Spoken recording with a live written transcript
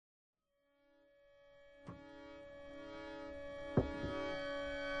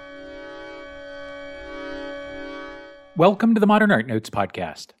Welcome to the Modern Art Notes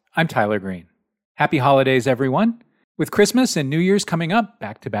podcast. I'm Tyler Green. Happy holidays, everyone. With Christmas and New Year's coming up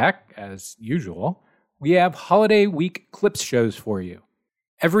back-to-back, as usual, we have holiday week clips shows for you.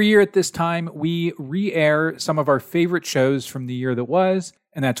 Every year at this time, we re-air some of our favorite shows from the year that was,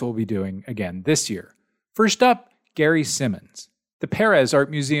 and that's what we'll be doing again this year. First up, Gary Simmons. The Perez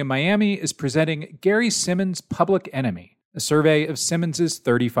Art Museum Miami is presenting Gary Simmons' Public Enemy, a survey of Simmons'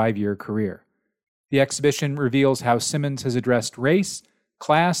 35-year career. The exhibition reveals how Simmons has addressed race,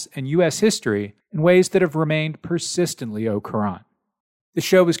 class, and U.S. history in ways that have remained persistently au courant. The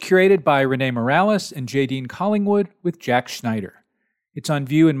show was curated by Renee Morales and J. Dean Collingwood with Jack Schneider. It's on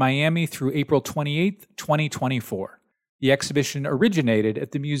view in Miami through April 28, 2024. The exhibition originated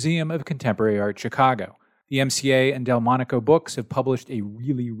at the Museum of Contemporary Art Chicago. The MCA and Delmonico Books have published a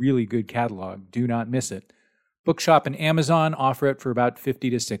really good catalog. Do not miss it. Bookshop and Amazon offer it for about $50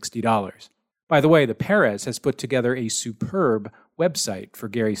 to $60. By the way, the Perez has put together a superb website for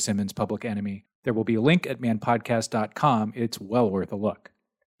Gary Simmons' Public Enemy. There will be a link at manpodcast.com. It's well worth a look.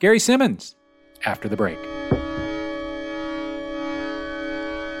 Gary Simmons, after the break.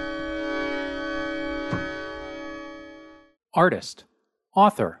 Artist,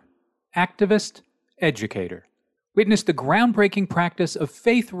 author, activist, educator. Witness the groundbreaking practice of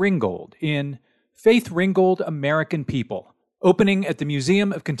Faith Ringgold in Faith Ringgold, American People, opening at the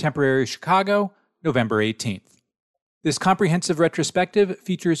Museum of Contemporary Chicago, November 18th. This comprehensive retrospective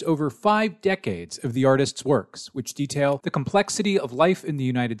features over 5 decades of the artist's works, which detail the complexity of life in the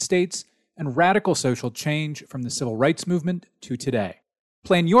United States and radical social change from the civil rights movement to today.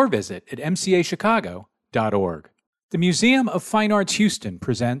 Plan your visit at mcachicago.org. The Museum of Fine Arts Houston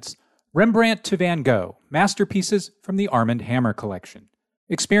presents Rembrandt to Van Gogh, Masterpieces from the Armand Hammer Collection.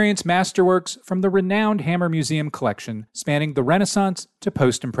 Experience masterworks from the renowned Hammer Museum collection spanning the Renaissance to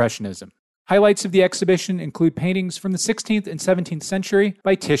Post-Impressionism. Highlights of the exhibition include paintings from the 16th and 17th century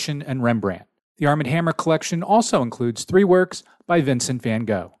by Titian and Rembrandt. The Armand Hammer collection also includes 3 works by Vincent van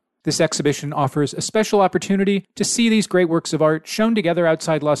Gogh. This exhibition offers a special opportunity to see these great works of art shown together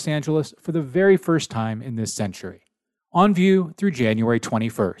outside Los Angeles for the very first time in this century. On view through January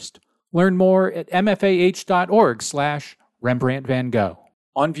 21st. Learn more at mfah.org/Rembrandt van Gogh.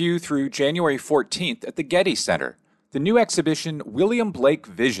 On view through January 14th at the Getty Center. The new exhibition, William Blake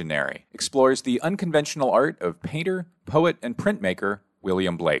Visionary, explores the unconventional art of painter, poet, and printmaker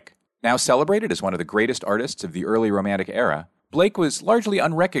William Blake. Now celebrated as one of the greatest artists of the early Romantic era, Blake was largely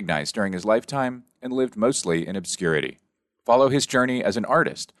unrecognized during his lifetime and lived mostly in obscurity. Follow his journey as an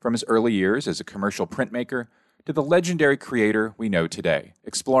artist, from his early years as a commercial printmaker to the legendary creator we know today,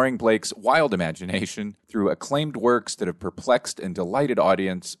 exploring Blake's wild imagination through acclaimed works that have perplexed and delighted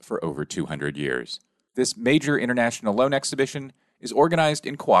audience for over 200 years. This major international loan exhibition is organized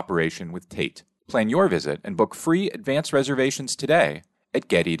in cooperation with Tate. Plan your visit and book free advance reservations today at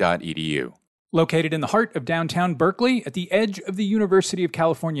getty.edu. Located in the heart of downtown Berkeley at the edge of the University of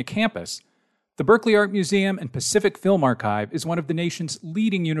California campus, the Berkeley Art Museum and Pacific Film Archive is one of the nation's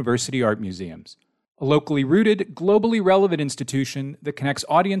leading university art museums. A locally rooted, globally relevant institution that connects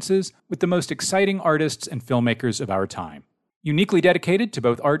audiences with the most exciting artists and filmmakers of our time. Uniquely dedicated to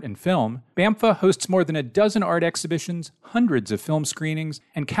both art and film, BAMFA hosts more than a dozen art exhibitions, hundreds of film screenings,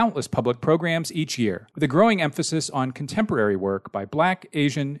 and countless public programs each year, with a growing emphasis on contemporary work by Black,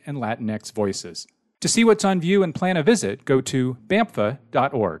 Asian, and Latinx voices. To see what's on view and plan a visit, go to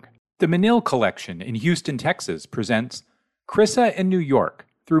bamfa.org. The Menil Collection in Houston, Texas presents Chrissa in New York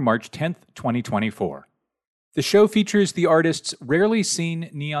through March 10th, 2024. The show features the artist's rarely seen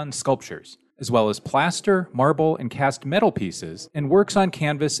neon sculptures, as well as plaster, marble, and cast metal pieces, and works on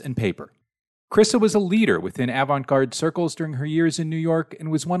canvas and paper. Chrissa was a leader within avant-garde circles during her years in New York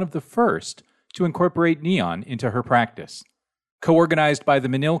and was one of the first to incorporate neon into her practice. Co-organized by the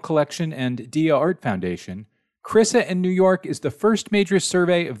Menil Collection and Dia Art Foundation, Chrissa in New York is the first major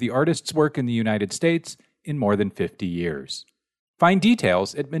survey of the artist's work in the United States in more than 50 years. Find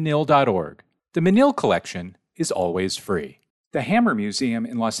details at menil.org. The Menil Collection is always free. The Hammer Museum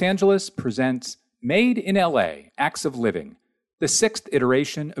in Los Angeles presents Made in LA, Acts of Living, the 6th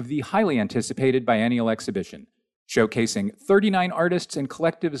iteration of the highly anticipated biennial exhibition, showcasing 39 artists and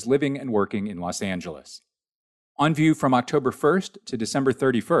collectives living and working in Los Angeles. On view from October 1st to December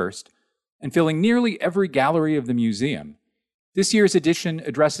 31st, and filling nearly every gallery of the museum, this year's edition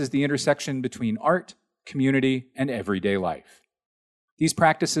addresses the intersection between art, community, and everyday life. These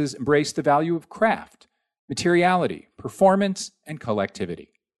practices embrace the value of craft, materiality, performance, and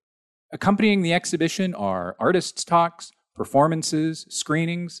collectivity. Accompanying the exhibition are artists' talks, performances,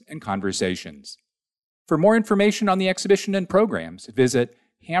 screenings, and conversations. For more information on the exhibition and programs, visit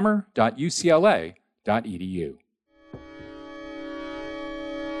hammer.ucla.edu.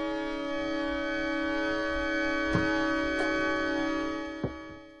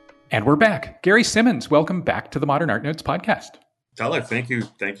 And we're back. Gary Simmons, welcome back to the Modern Art Notes podcast. Tyler, thank you.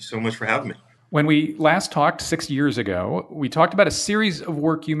 Thank you so much for having me. When we last talked 6 years ago, we talked about a series of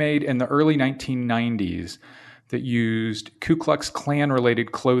work you made in the early 1990s that used Ku Klux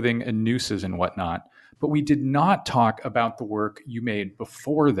Klan-related clothing and nooses and whatnot. But we did not talk about the work you made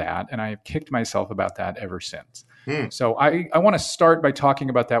before that, and I have kicked myself about that ever since. So I want to start by talking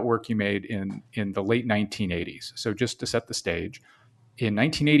about that work you made in the late 1980s. So just to set the stage, in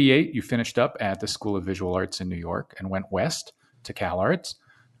 1988, you finished up at the School of Visual Arts in New York and went west to Cal Arts,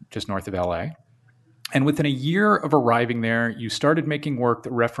 just north of LA. And within a year of arriving there, you started making work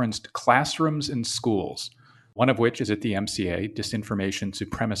that referenced classrooms and schools, one of which is at the MCA, Disinformation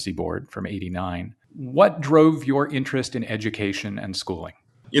Supremacy Board, from '89. What drove your interest in education and schooling?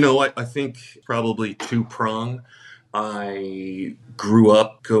 I think probably two-prong. I grew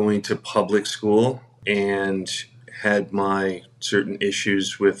up going to public school and had my certain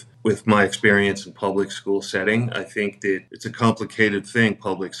issues with my experience in public school setting. I think that it's a complicated thing,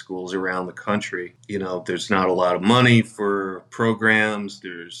 public schools around the country. There's not a lot of money for programs.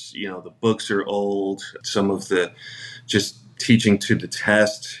 There's, the books are old. Some of the just teaching to the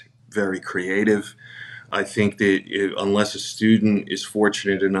test, very creative. I think that unless a student is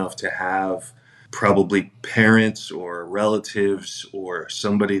fortunate enough to have probably parents or relatives or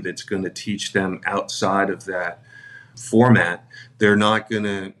somebody that's going to teach them outside of that format, they're not going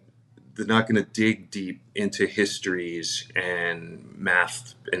to dig deep into histories and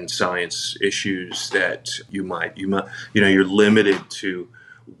math and science issues that you're limited to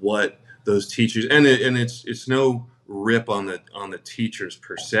what those teachers, and it's no rip on the teachers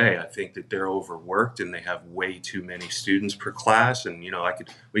per se. I think that they're overworked and they have way too many students per class, and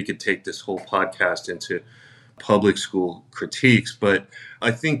we could take this whole podcast into public school critiques, but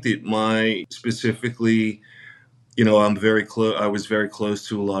I think that specifically, I'm very close. I was very close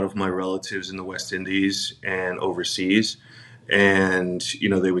to a lot of my relatives in the West Indies and overseas, and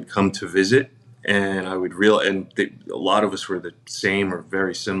they would come to visit, and a lot of us were the same or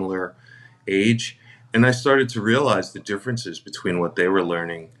very similar age, and I started to realize the differences between what they were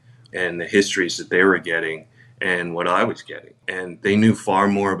learning and the histories that they were getting and what I was getting. And they knew far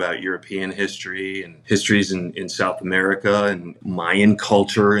more about European history and histories in South America and Mayan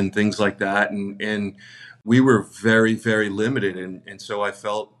culture and things like that, and we were very, very limited. And so I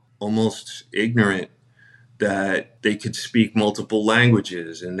felt almost ignorant that they could speak multiple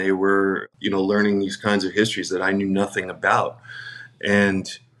languages and they were, learning these kinds of histories that I knew nothing about. And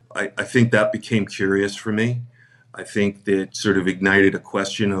I think that became curious for me. I think that sort of ignited a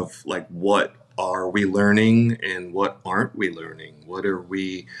question of what are we learning and what aren't we learning? What are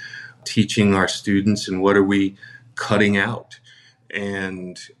we teaching our students and what are we cutting out?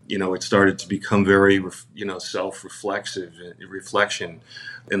 And, it started to become very, self-reflexive reflection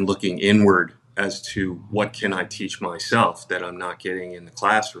and looking inward as to what can I teach myself that I'm not getting in the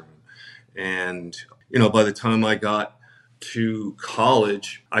classroom. And, by the time I got to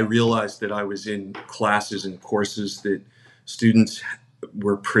college, I realized that I was in classes and courses that students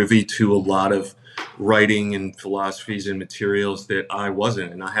were privy to a lot of writing and philosophies and materials that I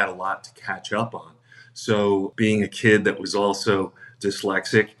wasn't, and I had a lot to catch up on. So being a kid that was also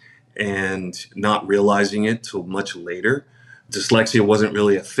dyslexic and not realizing it till much later, dyslexia wasn't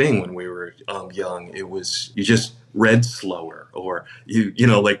really a thing when we were young. It was, you just read slower, or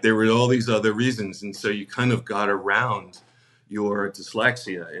there were all these other reasons. And so you kind of got around your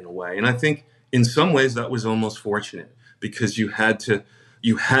dyslexia in a way. And I think in some ways that was almost fortunate because you had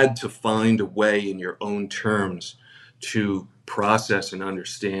to find a way in your own terms to process and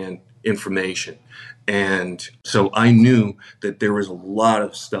understand information. And so I knew that there was a lot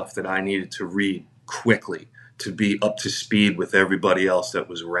of stuff that I needed to read quickly to be up to speed with everybody else that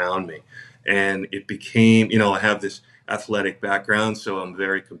was around me. And it became, I have this athletic background, so I'm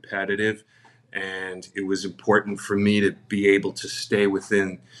very competitive. And it was important for me to be able to stay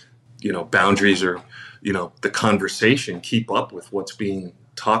within, boundaries or, the conversation, keep up with what's being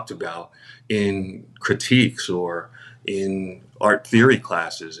talked about in critiques or in art theory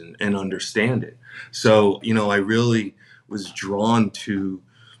classes and understand it. So, I really was drawn to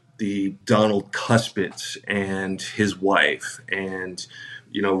the Donald Cuspits and his wife and,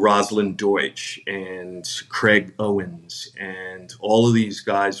 Rosalind Deutsch and Craig Owens and all of these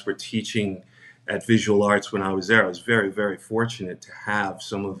guys were teaching at Visual Arts when I was there. I was very, very fortunate to have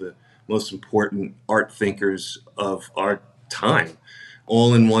some of the most important art thinkers of our time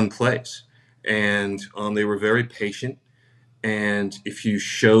all in one place. And they were very patient. And if you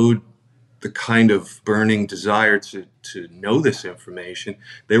showed the kind of burning desire to know this information,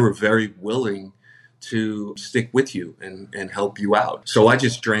 they were very willing to stick with you and help you out. So I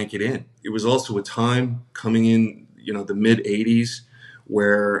just drank it in. It was also a time coming in, the mid 80s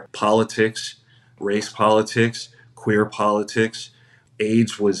where politics, race politics, queer politics,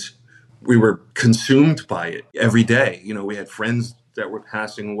 AIDS we were consumed by it every day. We had friends that were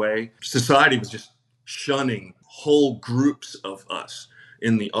passing away. Society was just shunning whole groups of us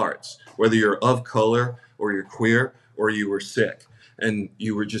in the arts, whether you're of color or you're queer or you were sick. And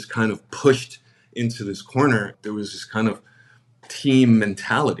you were just kind of pushed into this corner. There was this kind of team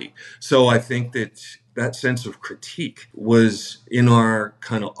mentality. So I think that sense of critique was in our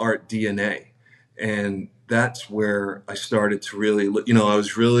kind of art DNA. And that's where I started to really, I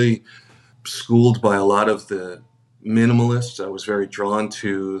was really schooled by a lot of the minimalists. I was very drawn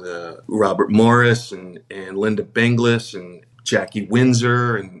to the Robert Morris and Linda Benglis and Jackie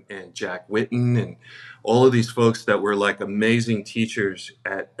Windsor and Jack Whitten and all of these folks that were like amazing teachers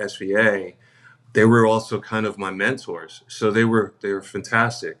at SVA. They were also kind of my mentors. So they were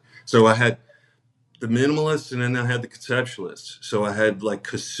fantastic. So I had the minimalists and then I had the conceptualists. So I had like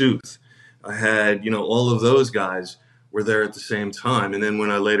Kasuth. I had, all of those guys were there at the same time. And then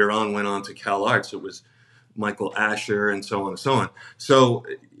when I later on went on to Cal Arts, it was Michael Asher and so on and so on. So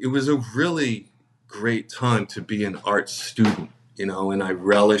it was a really great time to be an art student, and I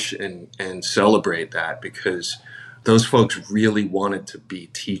relish and celebrate that because those folks really wanted to be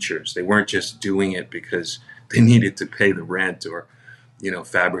teachers. They weren't just doing it because they needed to pay the rent or,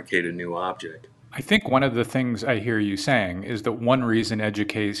 fabricate a new object. I think one of the things I hear you saying is that one reason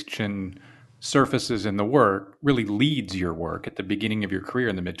education surfaces in the work, really leads your work at the beginning of your career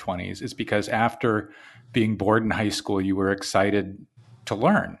in the mid-20s, is because after being bored in high school, you were excited to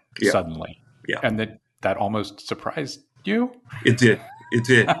learn suddenly. Yeah. And that almost surprised you? It did. It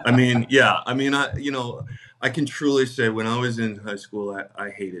did. I mean, yeah. I mean, I can truly say when I was in high school, I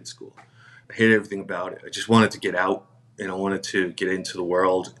hated school. I hated everything about it. I just wanted to get out and I wanted to get into the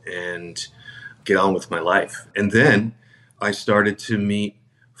world and get on with my life. And then I started to meet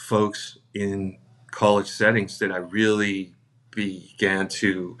folks in college settings that I really began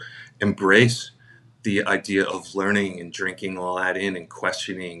to embrace the idea of learning and drinking all that in and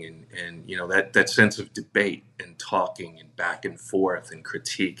questioning and that sense of debate and talking and back and forth and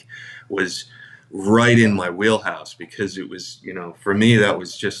critique was right in my wheelhouse because it was, for me, that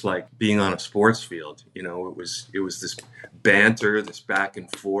was just like being on a sports field. It was this banter, this back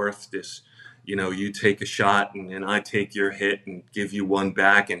and forth, this, you take a shot and then I take your hit and give you one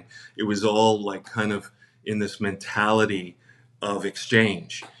back. And it was all like kind of in this mentality of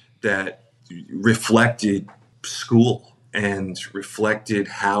exchange that reflected school and reflected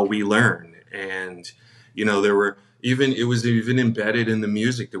how we learn. And, it was even embedded in the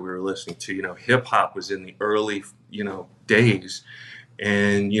music that we were listening to. Hip hop was in the early, days.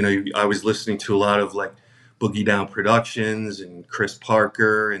 And, I was listening to a lot of like Boogie Down Productions and Chris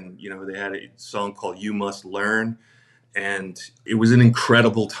Parker. And, they had a song called You Must Learn. And it was an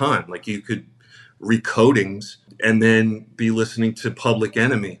incredible time. Like you could recordings and then be listening to Public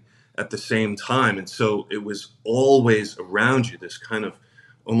Enemy at the same time. And so it was always around you, this kind of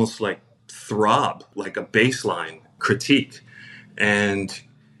almost like throb, like a baseline critique and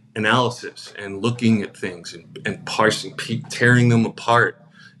analysis and looking at things and parsing, tearing them apart,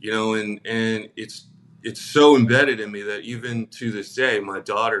 and it's so embedded in me that even to this day, my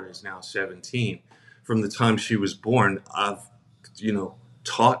daughter is now 17. From the time she was born, I've,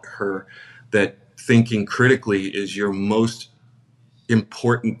 taught her that thinking critically is your most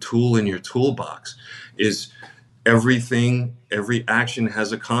important tool in your toolbox. Is every action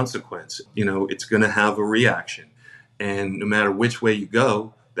has a consequence. It's going to have a reaction. And no matter which way you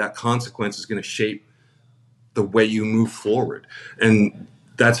go, that consequence is going to shape the way you move forward. And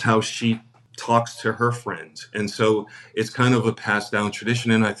that's how she talks to her friends. And so it's kind of a passed down tradition.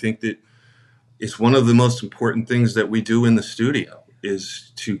 And I think that it's one of the most important things that we do in the studio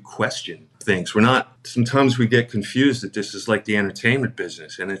is to question things. Sometimes we get confused that this is like the entertainment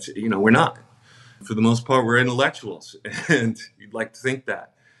business, and it's, we're not. For the most part, we're intellectuals, and you'd like to think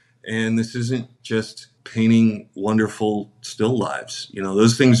that. And this isn't just painting wonderful still lives.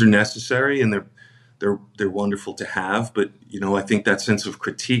 Those things are necessary and they're wonderful to have. But, I think that sense of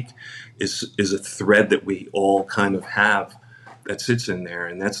critique is a thread that we all kind of have that sits in there.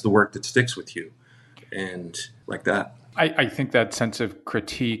 And that's the work that sticks with you. And like that. I think that sense of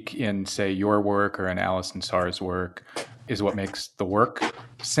critique in, say, your work or in Alison Sarr's work is what makes the work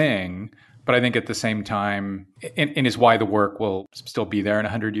sing. But I think at the same time, and is why the work will still be there in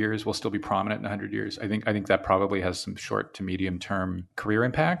 100 years, will still be prominent in 100 years. I think that probably has some short to medium term career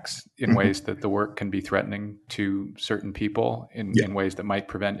impacts in ways that the work can be threatening to certain people in ways that might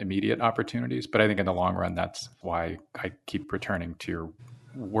prevent immediate opportunities. But I think in the long run, that's why I keep returning to your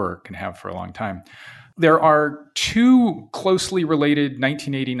work and have for a long time. There are two closely related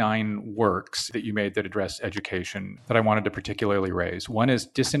 1989 works that you made that address education that I wanted to particularly raise. One is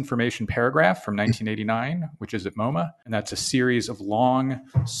Disinformation Paragraph from 1989, which is at MoMA, and that's a series of long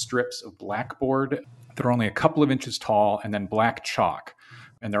strips of blackboard that are only a couple of inches tall and then black chalk,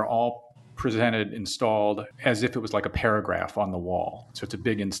 and they're all presented, installed as if it was like a paragraph on the wall. So it's a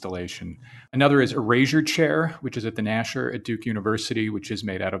big installation. Another is Erasure Chair, which is at the Nasher at Duke University, which is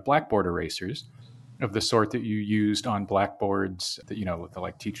made out of blackboard erasers of the sort that you used on blackboards that, the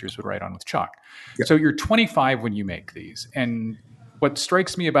like teachers would write on with chalk. Yeah. So you're 25 when you make these. And what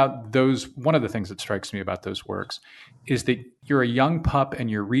strikes me about one of the things that strikes me about those works is that you're a young pup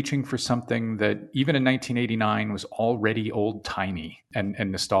and you're reaching for something that even in 1989 was already old-timey and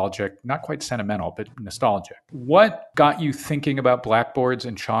nostalgic, not quite sentimental, but nostalgic. What got you thinking about blackboards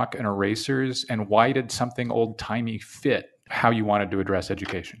and chalk and erasers, and why did something old-timey fit how you wanted to address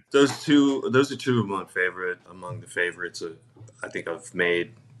education? Those are two of my among the favorites I think I've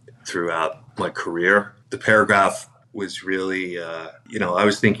made throughout my career. The paragraph was really, I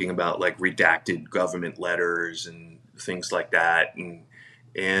was thinking about like redacted government letters and things like that.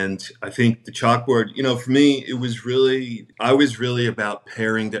 And I think the chalkboard, for me, I was really about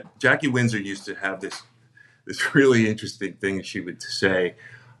pairing that. Jackie Windsor used to have this really interesting thing she would say.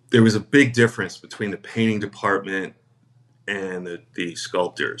 There was a big difference between the painting department and the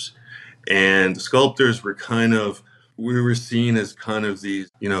sculptors. And the sculptors were we were seen as kind of these,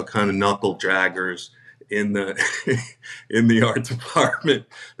 kind of knuckle draggers in the in the art department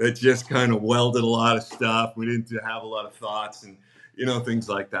that just kind of welded a lot of stuff. We didn't have a lot of thoughts and things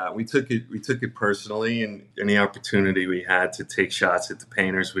like that. We took it personally, and any opportunity we had to take shots at the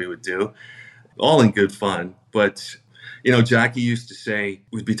painters we would do, all in good fun. But Jackie used to say,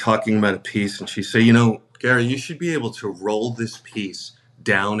 we'd be talking about a piece and she'd say, Gary, you should be able to roll this piece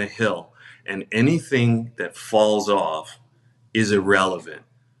down a hill, and anything that falls off is irrelevant.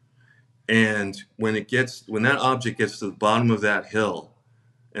 And when that object gets to the bottom of that hill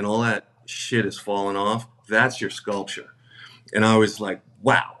and all that shit is falling off, that's your sculpture. And I was like,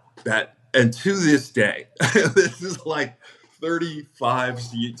 wow, and to this day, this is like 35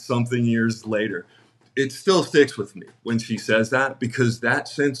 something years later, it still sticks with me when she says that, because that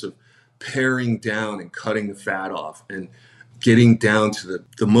sense of paring down and cutting the fat off and getting down to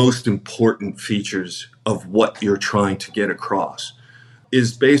the most important features of what you're trying to get across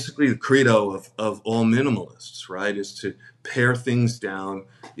is basically the credo of all minimalists, right? Is to pare things down,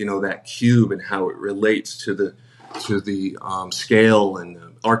 that cube and how it relates to the scale and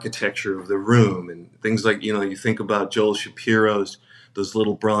the architecture of the room and things like, you think about Joel Shapiro's, those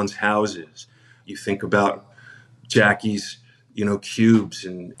little bronze houses. You think about Jackie's, cubes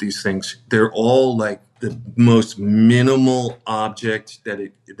and these things. They're all like the most minimal object that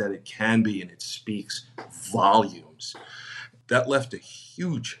it can be, and it speaks volumes. That left a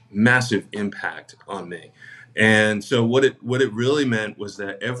huge, massive impact on me. And so what it really meant was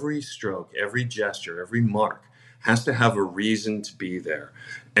that every stroke, every gesture, every mark has to have a reason to be there.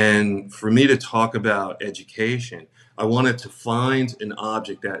 And for me to talk about education, I wanted to find an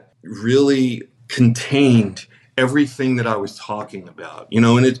object that really contained everything that I was talking about,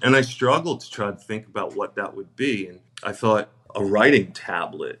 and I struggled to try to think about what that would be. And I thought a writing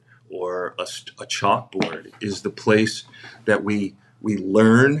tablet or a chalkboard is the place that we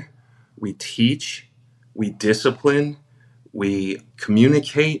learn, we teach, we discipline, we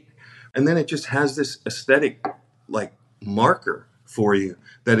communicate, and then it just has this aesthetic like marker for you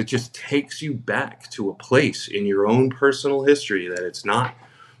that it just takes you back to a place in your own personal history, that it's not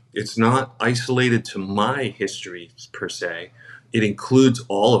isolated to my history per se. It includes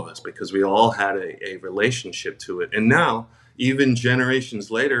all of us because we all had a relationship to it. And now, even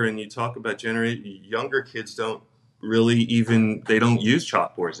generations later, and you talk about younger kids don't they don't use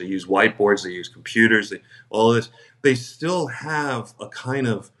chalkboards. They use whiteboards, they use computers, all of this. They still have a kind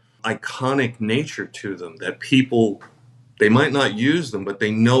of iconic nature to them that they might not use them, but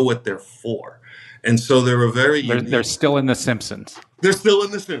they know what they're for. And so they're still in The Simpsons. They're still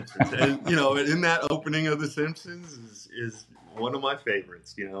in The Simpsons. And, in that opening of The Simpsons is one of my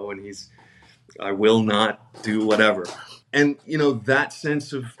favorites, and I will not do whatever. And, that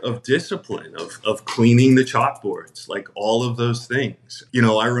sense of discipline, of cleaning the chalkboards, like all of those things.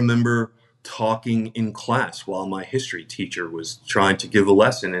 I remember talking in class while my history teacher was trying to give a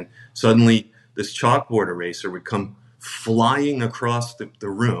lesson, and suddenly this chalkboard eraser would come flying across the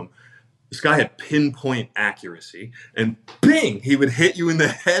room. This guy had pinpoint accuracy, and bing, he would hit you in the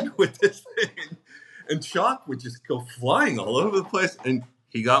head with this thing, and chalk would just go flying all over the place, and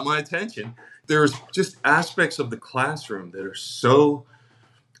he got my attention. There's just aspects of the classroom that are so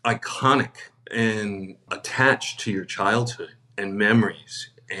iconic and attached to your childhood and memories.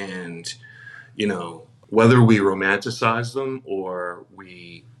 And, whether we romanticize them or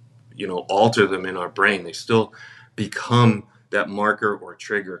we, alter them in our brain, they still become that marker or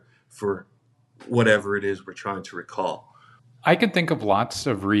trigger for whatever it is we're trying to recall. I could think of lots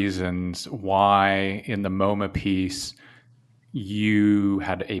of reasons why in the MoMA piece you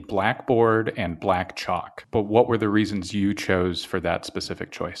had a blackboard and black chalk. But what were the reasons you chose for that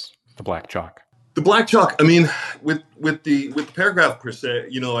specific choice, the black chalk? The black chalk, I mean, with the paragraph per se,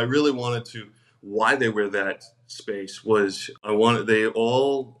 I really wanted to, why they were that space was they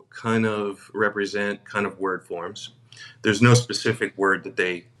all kind of represent kind of word forms. There's no specific word that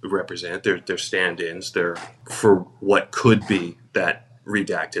they represent. They're stand-ins. They're for what could be that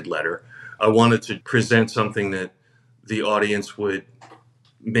redacted letter. I wanted to present something that the audience would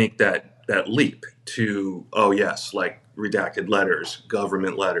make that leap to, oh yes, like redacted letters,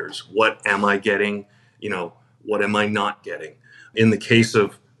 government letters. What am I getting? What am I not getting? In the case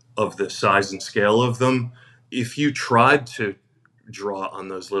of the size and scale of them, if you tried to draw on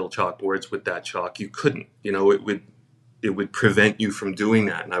those little chalkboards with that chalk, you couldn't. It would prevent you from doing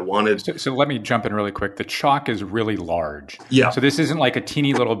that. And I wanted... So let me jump in really quick. The chalk is really large. Yeah. So this isn't like a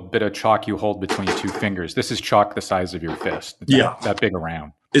teeny little bit of chalk you hold between two fingers. This is chalk the size of your fist. That big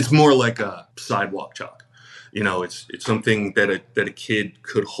around. It's more like a sidewalk chalk. It's something that a kid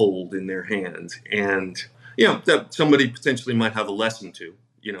could hold in their hand. And, that somebody potentially might have a lesson to,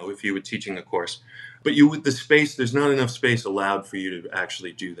 if you were teaching a course. But there's not enough space allowed for you to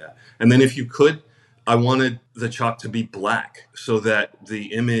actually do that. And then if you could, I wanted the chalk to be black so that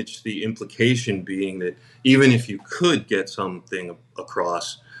the image, the implication being that even if you could get something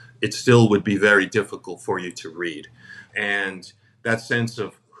across, it still would be very difficult for you to read. And that sense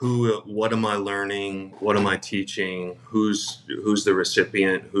of what am I learning? What am I teaching? Who's the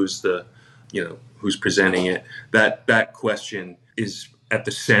recipient? Who's presenting it? That question is at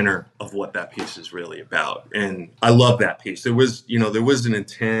the center of what that piece is really about. And I love that piece. There was an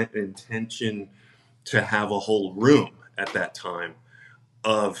intention to have a whole room at that time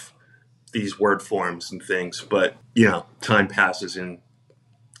of these word forms and things. But, time passes and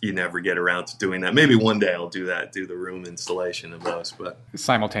you never get around to doing that. Maybe one day I'll do the room installation of those. But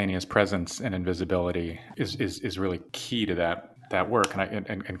simultaneous presence and invisibility is really key to that work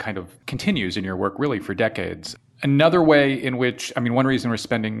and kind of continues in your work really for decades. Another way in which, one reason we're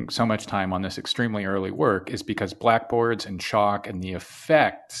spending so much time on this extremely early work is because blackboards and chalk and the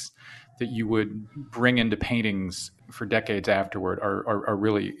effects that you would bring into paintings for decades afterward are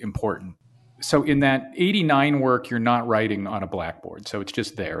really important. So in that 89 work, you're not writing on a blackboard. So it's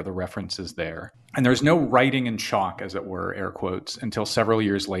just there. The reference is there. And there's no writing in chalk, as it were, air quotes, until several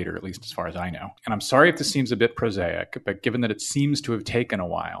years later, at least as far as I know. And I'm sorry if this seems a bit prosaic, but given that it seems to have taken a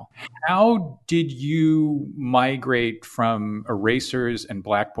while, how did you migrate from erasers and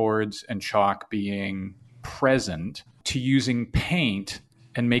blackboards and chalk being present to using paint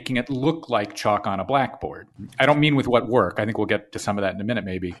and making it look like chalk on a blackboard? I don't mean with what work. I think we'll get to some of that in a minute,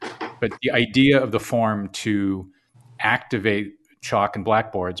 maybe. But the idea of the form to activate chalk and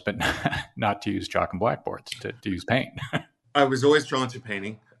blackboards, but not to use chalk and blackboards, to use paint. I was always drawn to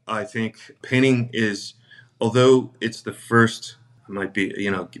painting. I think painting is, although it's the first, I might be,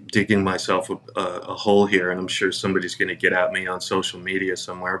 digging myself a hole here, and I'm sure somebody's going to get at me on social media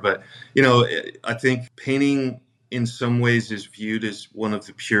somewhere. But, I think painting in some ways is viewed as one of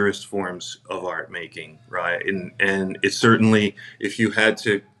the purest forms of art making, right? And it's certainly, if you had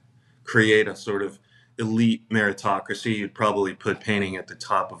to create a sort of elite meritocracy, you'd probably put painting at the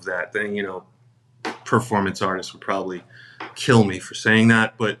top of that thing. Performance artists would probably kill me for saying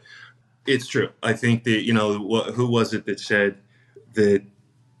that, but it's true. I think that, who was it that said that,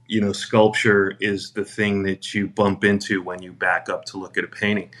 sculpture is the thing that you bump into when you back up to look at a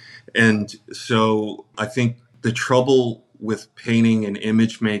painting. And so I think the trouble with painting and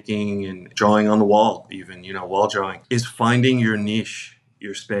image making and drawing on the wall, even, wall drawing, is finding your niche,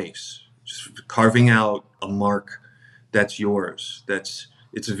 your space, just carving out a mark that's yours.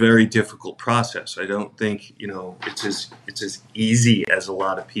 It's a very difficult process. I don't think, it's as easy as a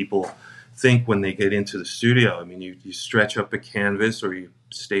lot of people think when they get into the studio. You stretch up a canvas or you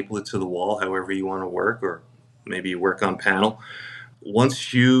staple it to the wall, however you want to work, or maybe you work on panel.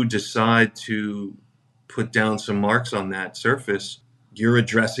 once you decide to put down some marks on that surface, you're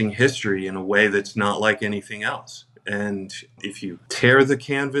addressing history in a way that's not like anything else. And if you tear the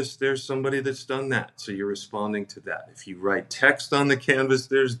canvas, there's somebody that's done that. So you're responding to that. If you write text on the canvas,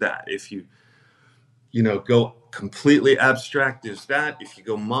 there's that. If you go completely abstract, there's that. If you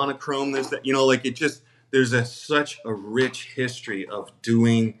go monochrome, there's that. Like it just, there's such a rich history of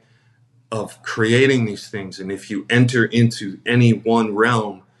creating these things. And if you enter into any one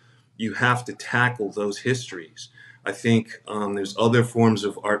realm, you have to tackle those histories. I think there's other forms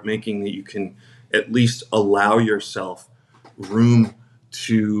of art making that you can at least allow yourself room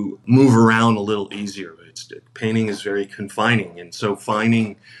to move around a little easier. Painting is very confining. And so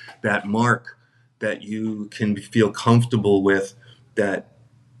finding that mark that you can feel comfortable with, that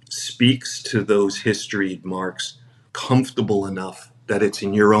speaks to those history marks, comfortable enough that it's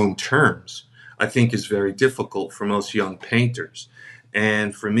in your own terms, I think is very difficult for most young painters.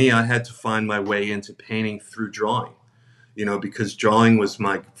 And for me, I had to find my way into painting through drawing, because drawing was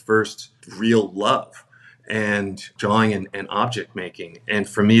my first real love, and drawing and object making. And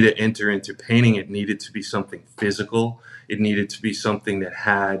for me to enter into painting, it needed to be something physical. It needed to be something that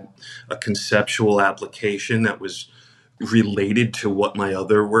had a conceptual application that was related to what my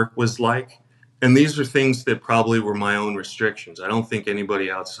other work was like. And these are things that probably were my own restrictions. I don't think anybody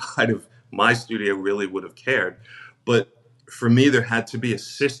outside of my studio really would have cared. But for me, there had to be a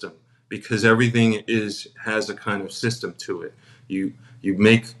system, because everything has a kind of system to it. You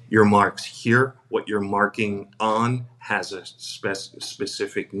make your marks here. What you're marking on has a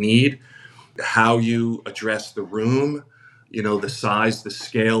specific need. How you address the room, the size, the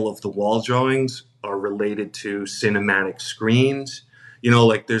scale of the wall drawings are related to cinematic screens.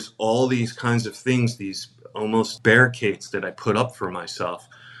 Like there's all these kinds of things, these almost barricades that I put up for myself.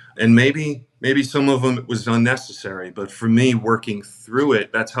 And maybe some of them it was unnecessary, but for me, working through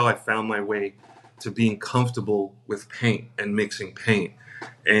it, that's how I found my way to being comfortable with paint and mixing paint,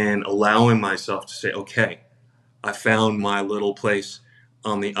 and allowing myself to say, okay, I found my little place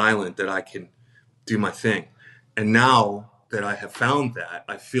on the island that I can do my thing. And now that I have found that,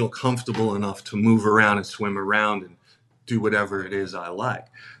 I feel comfortable enough to move around and swim around and do whatever it is I like.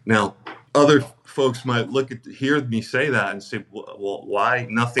 Now, other folks might hear me say that and say, well, why?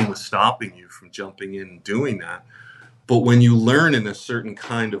 Nothing was stopping you from jumping in and doing that. But when you learn in a certain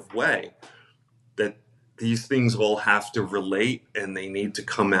kind of way that these things all have to relate and they need to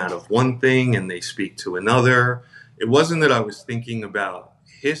come out of one thing and they speak to another, it wasn't that I was thinking about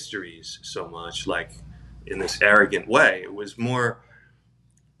histories so much, like in this arrogant way. It was more,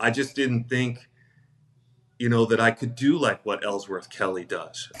 I just didn't think that I could do like what Ellsworth Kelly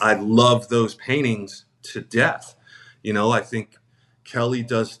does. I love those paintings to death. I think Kelly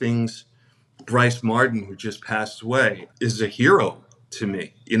does things. Bryce Martin, who just passed away, is a hero to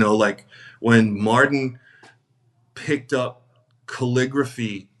me. Like when Martin picked up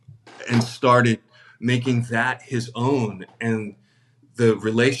calligraphy and started making that his own, and the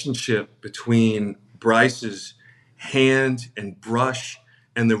relationship between Bryce's hand and brush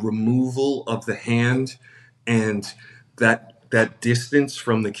and the removal of the hand, and that distance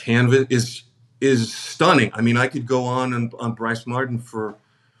from the canvas is stunning. I mean, I could go on Bryce Martin for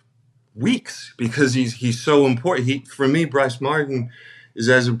weeks, because he's so important. For me, Bryce Martin is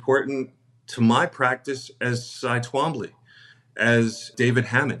as important to my practice as Cy Twombly, as David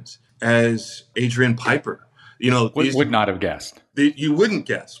Hammonds, as Adrian Piper. Would not have guessed. You wouldn't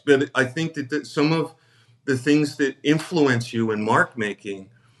guess, but I think that some of the things that influence you in mark making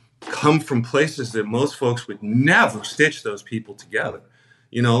come from places that most folks would never stitch those people together,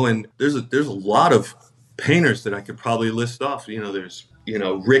 and there's a lot of painters that I could probably list off. There's,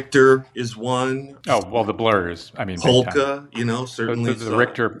 Richter is one. Oh, well, the blurs. I mean, Polka, certainly. The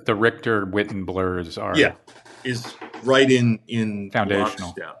Richter Witten blurs are is right in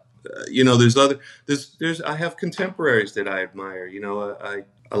foundational. Lockstep. I have contemporaries that I admire.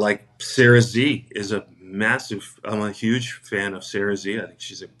 I like Sarah Z. I'm a huge fan of Sarah Z. I think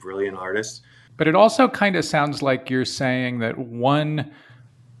she's a brilliant artist. But it also kind of sounds like you're saying that one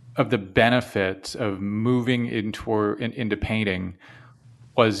of the benefits of moving into painting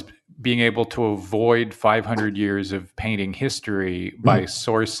was being able to avoid 500 years of painting history by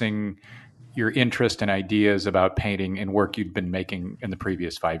sourcing your interest and ideas about painting in work you'd been making in the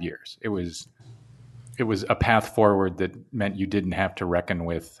previous 5 years. It was a path forward that meant you didn't have to reckon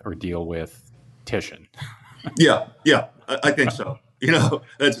with or deal with Titian. Yeah, I think so.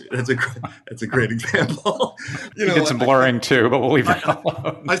 That's a great example. You did some blurring too, but we'll leave that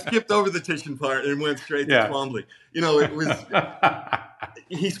alone. I skipped over the Titian part and went straight to Twombly. It was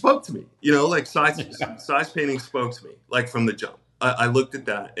he spoke to me. Like size painting spoke to me, like from the jump. I looked at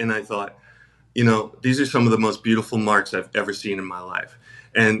that and I thought, these are some of the most beautiful marks I've ever seen in my life.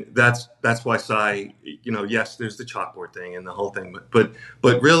 And that's why Sai, yes, there's the chalkboard thing and the whole thing,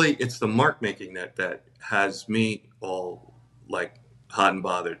 but really it's the mark making that has me all like hot and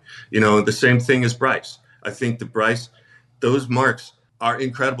bothered. The same thing as Bryce. I think the Bryce, those marks are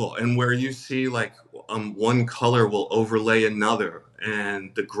incredible. And where you see like one color will overlay another,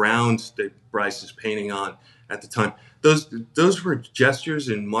 and the grounds that Bryce is painting on at the time, those were gestures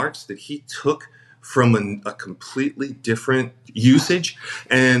and marks that he took from a completely different usage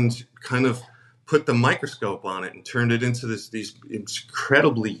and kind of put the microscope on it and turned it into these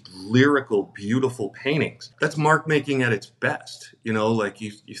incredibly lyrical, beautiful paintings. That's mark making at its best. Like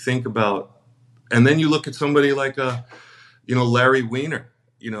you think about, and then you look at somebody like Larry Weiner,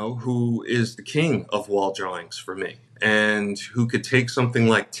 who is the king of wall drawings for me, and who could take something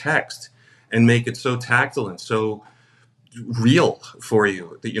like text and make it so tactile and so real for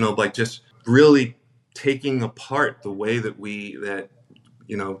you that, like just really taking apart the way that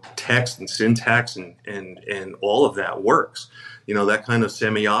text and syntax and all of that works. That kind of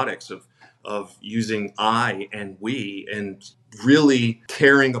semiotics of using I and we and really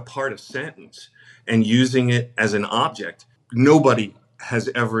tearing apart a sentence and using it as an object. Nobody has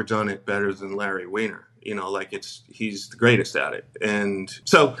ever done it better than Larry Weiner. He's the greatest at it. And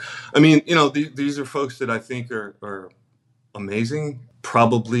so, I mean, these are folks that I think are amazing.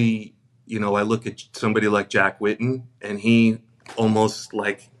 Probably, I look at somebody like Jack Whitten, and he almost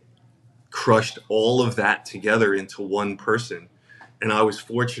like crushed all of that together into one person. And I was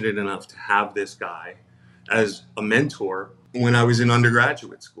fortunate enough to have this guy as a mentor when I was in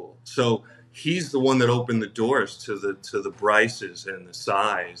undergraduate school. So he's the one that opened the doors to the Bryces and the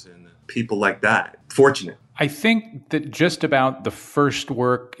Sais and the people like that. Fortunate. I think that just about the first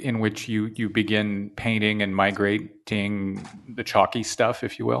work in which you begin painting and migrating the chalky stuff,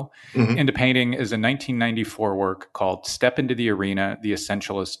 if you will, into painting is a 1994 work called Step into the Arena, The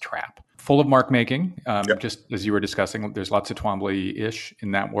Essentialist Trap. Full of mark making, just as you were discussing, there's lots of Twombly-ish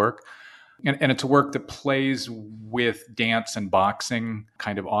in that work. And it's a work that plays with dance and boxing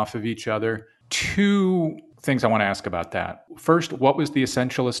kind of off of each other. Two things I want to ask about that. First, what was the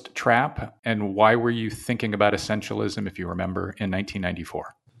essentialist trap, and why were you thinking about essentialism, if you remember, in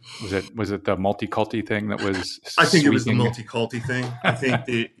 1994? Was it the multi-culti thing that was I think it was the multi-culti thing. I think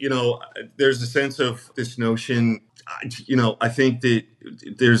that, there's a sense of this notion, I think that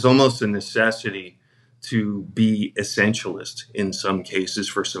there's almost a necessity to be essentialist in some cases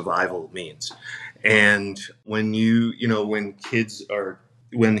for survival means. And when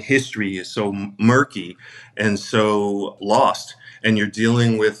when history is so murky and so lost, and you're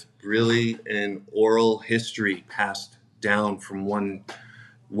dealing with really an oral history passed down from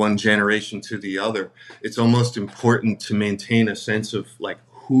one generation to the other, it's almost important to maintain a sense of like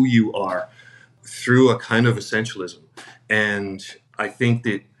who you are through a kind of essentialism. And I think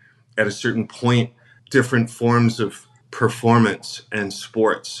that at a certain point, different forms of performance and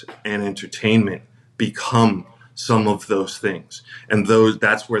sports and entertainment become some of those things. And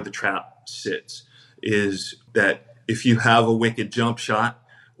that's where the trap sits, is that if you have a wicked jump shot,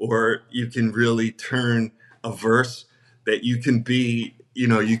 or you can really turn a verse, that you can be,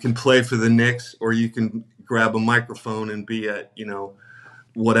 you can play for the Knicks, or you can grab a microphone and be at,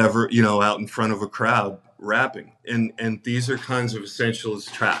 whatever, out in front of a crowd rapping. And these are kinds of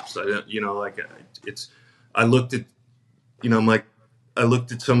essentialist traps. I looked at, I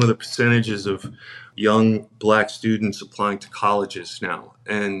looked at some of the percentages of young Black students applying to colleges now,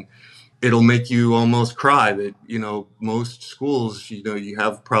 and it'll make you almost cry that, most schools, you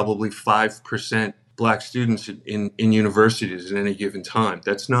have probably 5% Black students in universities at any given time.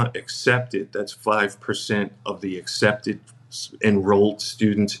 That's not accepted. That's 5% of the accepted enrolled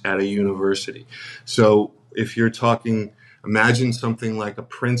students at a university. So if you're talking, imagine something like a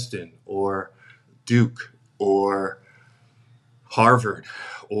Princeton or Duke or Harvard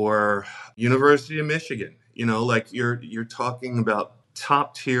or University of Michigan, you're talking about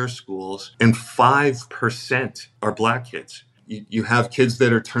top tier schools, and 5% are Black kids. You have kids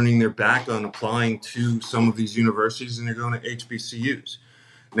that are turning their back on applying to some of these universities, and they're going to HBCUs.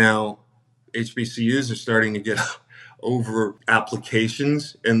 Now, HBCUs are starting to get over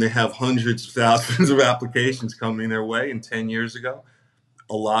applications, and they have hundreds of thousands of applications coming their way. And 10 years ago,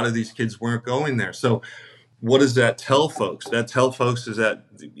 a lot of these kids weren't going there. So what does that tell folks? That tell folks is that,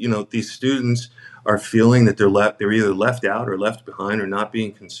 these students are feeling that they're either left out or left behind or not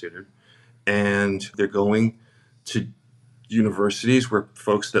being considered. And they're going to universities where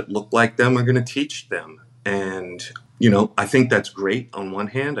folks that look like them are going to teach them. And I think that's great on one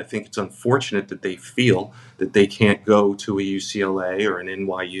hand. I think it's unfortunate that they feel that they can't go to a UCLA or an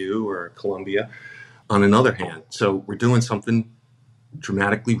NYU or a Columbia on another hand. So we're doing something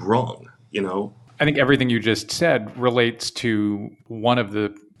dramatically wrong. I think everything you just said relates to one of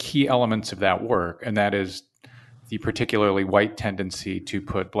the key elements of that work, and that is the particularly white tendency to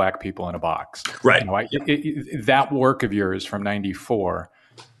put black people in a box. Right. That work of yours from '94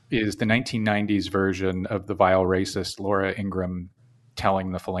 is the 1990s version of the vile racist Laura Ingraham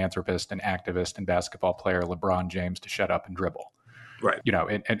telling the philanthropist and activist and basketball player LeBron James to shut up and dribble. Right.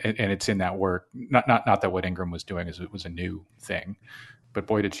 And it's in that work. Not that what Ingraham was doing it was a new thing, but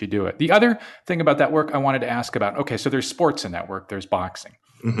boy, did she do it. The other thing about that work I wanted to ask about, okay, so there's sports in that work. There's boxing.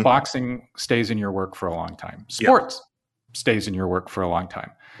 Mm-hmm. Boxing stays in your work for a long time. Sports stays in your work for a long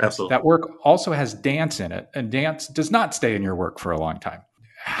time. Absolutely. That work also has dance in it, and dance does not stay in your work for a long time.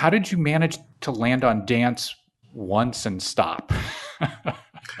 How did you manage to land on dance once and stop?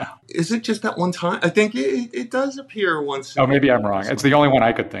 Is it just that one time? I think it does appear once. Oh, maybe I'm wrong. It's the only one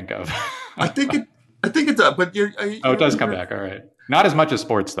I could think of. I think it does, but it does come back. All right. Not as much as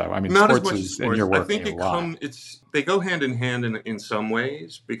sports, though. I mean, not sports as much is as sports. In your work. I think they go hand in hand in some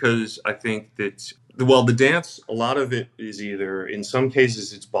ways, because I think that the dance, a lot of it is either, in some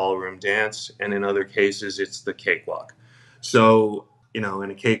cases it's ballroom dance, and in other cases it's the cakewalk. So, in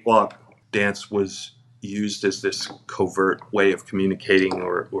a cakewalk, dance was used as this covert way of communicating,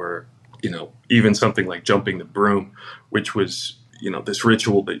 or even something like jumping the broom, which was, this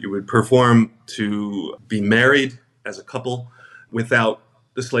ritual that you would perform to be married as a couple without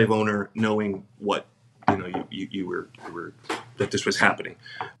the slave owner knowing what, you were that this was happening.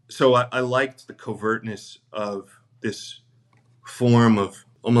 So I liked the covertness of this form of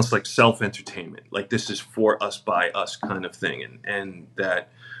almost like self-entertainment, like this is for us, by us kind of thing. And that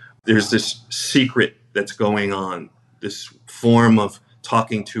there's this secret that's going on, this form of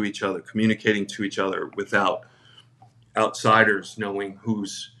talking to each other, communicating to each other without outsiders knowing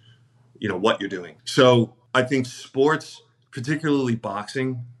who's, what you're doing. So I think sports, particularly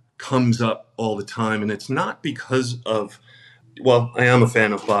boxing, comes up all the time. And it's not because of, I am a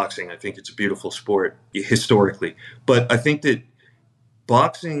fan of boxing. I think it's a beautiful sport historically. But I think that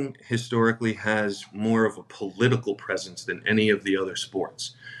boxing historically has more of a political presence than any of the other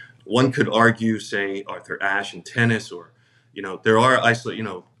sports. One could argue, say, Arthur Ashe in tennis, or, there are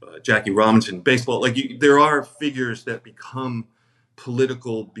Jackie Robinson in baseball. There are figures that become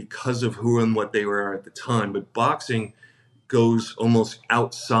political because of who and what they were at the time. But boxing goes almost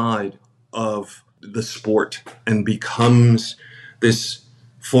outside of the sport and becomes this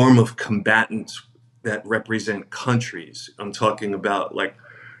form of combatants that represent countries. I'm talking about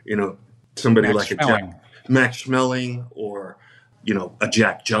somebody like Max Schmeling, or, a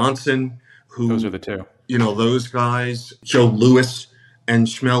Jack Johnson, who, those are the two, those guys. Joe Louis and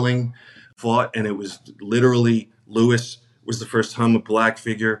Schmeling fought, and it was literally, Louis was the first time a black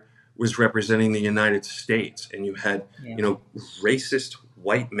figure was representing the United States. And you had, racist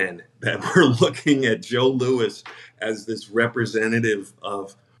white men that were looking at Joe Louis as this representative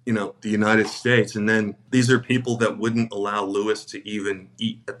of, the United States. And then these are people that wouldn't allow Louis to even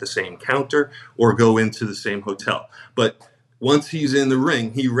eat at the same counter or go into the same hotel. But once he's in the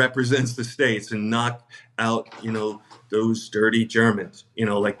ring, he represents the States and knock out, those dirty Germans,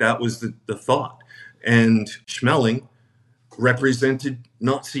 that was the thought. And Schmeling represented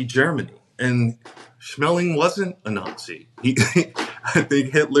Nazi Germany. And Schmeling wasn't a Nazi. I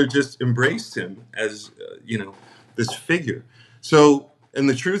think Hitler just embraced him as, this figure. So, and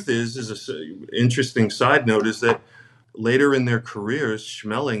the truth is an interesting side note, is that later in their careers,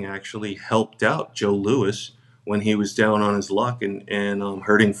 Schmeling actually helped out Joe Louis when he was down on his luck and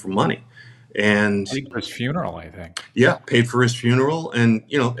hurting for money. And paid for his funeral, I think. Yeah, paid for his funeral, and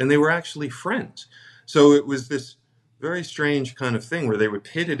and they were actually friends. So it was this very strange kind of thing where they were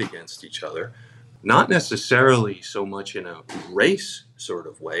pitted against each other, not necessarily so much in a race sort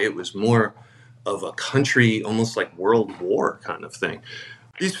of way. It was more of a country, almost like World War kind of thing.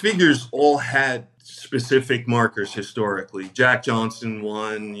 These figures all had specific markers historically. Jack Johnson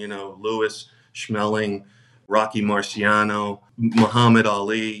won, Louis, Schmeling, Rocky Marciano, Muhammad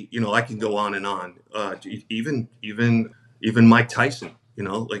Ali. I can go on and on. Even Mike Tyson.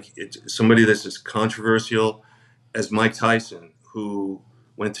 It's somebody that's as controversial as Mike Tyson, who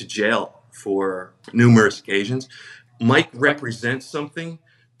went to jail for numerous occasions. Mike represents something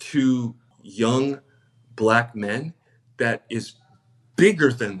to young black men that is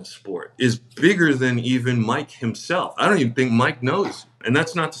bigger than the sport, is bigger than even Mike himself. I don't even think Mike knows. And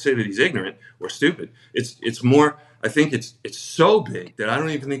that's not to say that he's ignorant or stupid. It's more, I think it's so big that I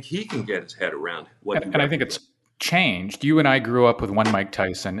don't even think he can get his head around what. And I think it's changed. You and I grew up with one Mike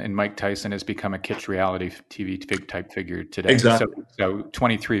Tyson, and Mike Tyson has become a kitsch reality TV type figure today. Exactly. So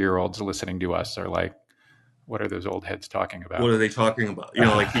 23-year-olds listening to us are like, what are those old heads talking about? What are they talking about?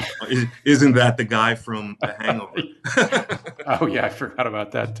 Isn't that the guy from The Hangover? Oh, yeah, I forgot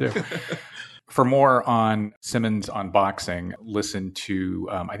about that too. For more on Simmons on boxing, listen to,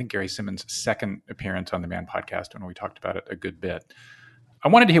 I think, Gary Simmons' second appearance on the Man podcast when we talked about it a good bit. I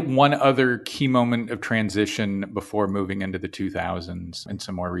wanted to hit one other key moment of transition before moving into the 2000s and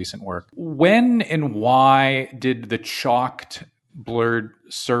some more recent work. When and why did the chalked, blurred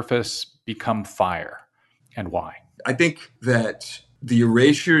surface become fire, and why? I think that the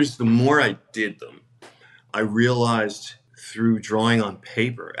erasures, the more I did them, I realized through drawing on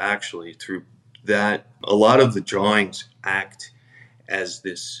paper, actually, through that a lot of the drawings act as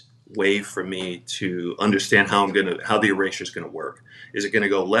this way for me to understand how the erasure is going to work. Is it going to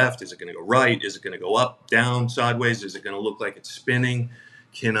go left? Is it going to go right? Is it going to go up, down, sideways? Is it going to look like it's spinning?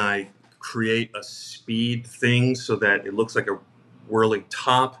 Can I create a speed thing so that it looks like a whirling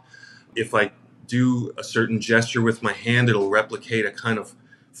top? If I do a certain gesture with my hand, it'll replicate a kind of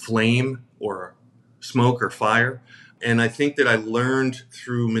flame or smoke or fire. And I think that I learned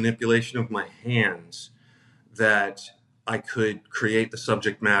through manipulation of my hands that I could create the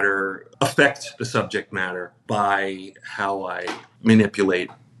subject matter, affect the subject matter by how I manipulate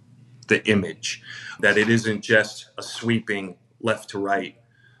the image. That it isn't just a sweeping left to right,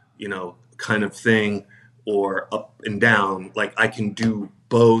 kind of thing, or up and down. Like I can do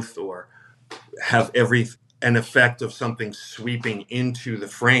both, or have an effect of something sweeping into the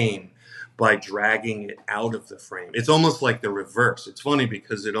frame by dragging it out of the frame. It's almost like the reverse. It's funny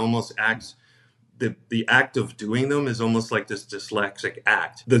because it almost acts, the act of doing them is almost like this dyslexic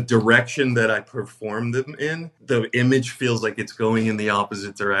act. The direction that I perform them in, the image feels like it's going in the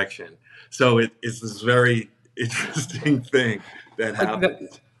opposite direction. So it's this very interesting thing that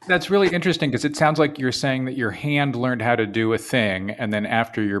happens. That's really interesting because it sounds like you're saying that your hand learned how to do a thing, and then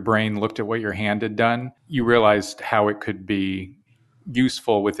after your brain looked at what your hand had done, you realized how it could be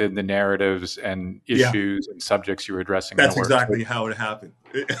useful within the narratives and issues and subjects you were addressing. That's exactly how it happened.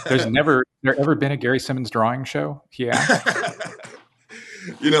 There's never been a Gary Simmons drawing show? Yeah.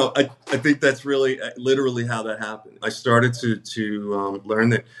 I think that's really literally how that happened. I started to learn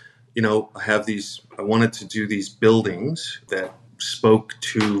that, I wanted to do these buildings that spoke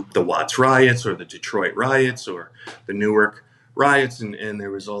to the Watts riots or the Detroit riots or the Newark riots. And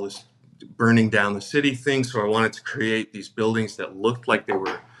there was all this burning down the city thing. So I wanted to create these buildings that looked like they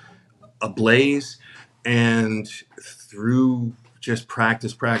were ablaze. And through just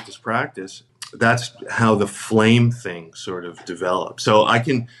practice, that's how the flame thing sort of developed. So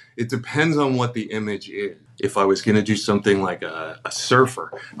it depends on what the image is. If I was going to do something like a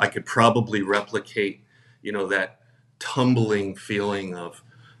surfer, I could probably replicate, that tumbling feeling of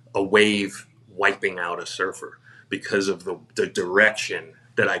a wave wiping out a surfer because of the direction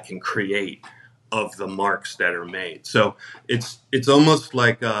that I can create of the marks that are made. So it's almost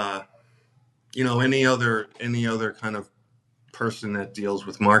like, any other kind of person that deals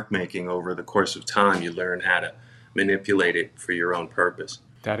with mark making over the course of time. You learn how to manipulate it for your own purpose.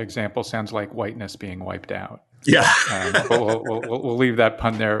 That example sounds like whiteness being wiped out. Yeah. We'll leave that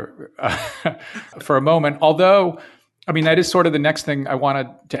pun there for a moment. Although, that is sort of the next thing I wanted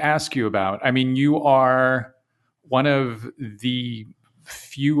to ask you about. You are one of the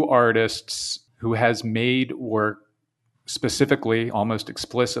few artists who has made work specifically, almost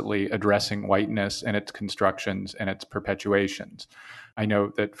explicitly, addressing whiteness and its constructions and its perpetuations. I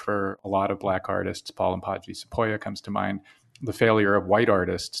know that for a lot of Black artists, Paul Mpagi Sepoya comes to mind, the failure of white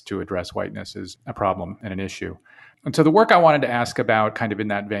artists to address whiteness is a problem and an issue. And so the work I wanted to ask about, kind of in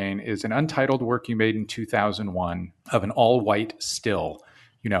that vein, is an untitled work you made in 2001 of an all-white still,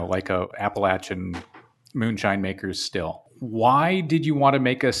 like a Appalachian moonshine maker's still. Why did you want to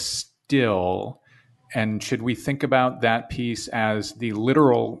make a still? And should we think about that piece as the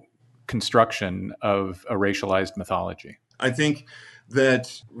literal construction of a racialized mythology? I think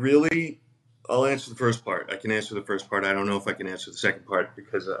that really, I'll answer the first part. I can answer the first part. I don't know if I can answer the second part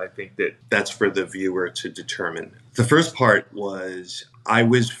because I think that that's for the viewer to determine. The first part was I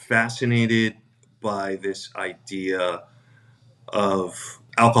was fascinated by this idea of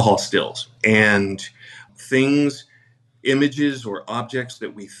alcohol stills and things, images or objects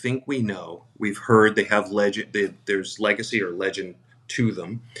that we think we know, we've heard, they have legend, there's legacy or legend to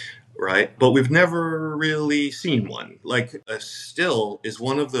them, right? But we've never really seen one. Like a still is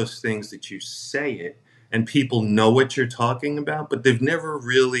one of those things that you say it and people know what you're talking about, but they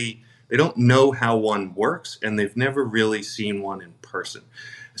don't know how one works and they've never really seen one in person.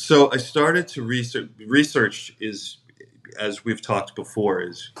 So I started to research. Research is, as we've talked before,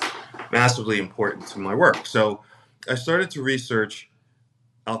 is massively important to my work. So I started to research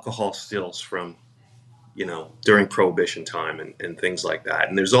alcohol stills from, during Prohibition time and things like that.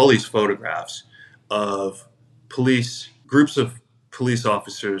 And there's all these photographs of groups of police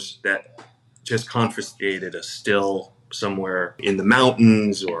officers that just confiscated a still somewhere in the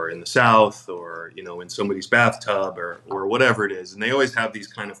mountains or in the south or, in somebody's bathtub or whatever it is. And they always have these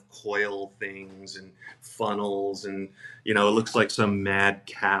kind of coil things and funnels and, it looks like some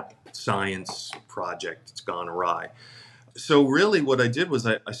madcap science project that's gone awry. So really what I did was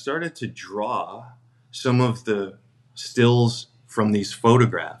I started to draw some of the stills from these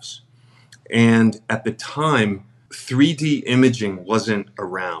photographs. And at the time, 3D imaging wasn't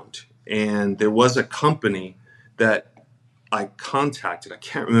around. And there was a company that I contacted. I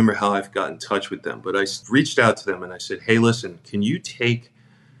can't remember how I've got in touch with them, but I reached out to them and I said, hey, listen, can you take,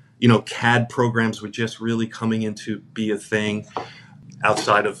 CAD programs were just really coming into be a thing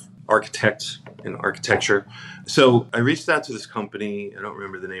outside of architects and architecture. So I reached out to this company. I don't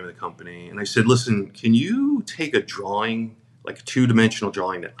remember the name of the company. And I said, listen, can you take a drawing, like a 2-dimensional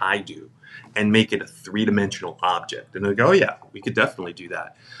drawing that I do, and make it a 3-dimensional object? And they go, oh, yeah, we could definitely do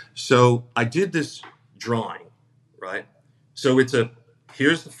that. So I did this drawing, right? So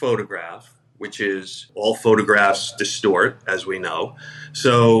here's the photograph, which is all photographs distort, as we know.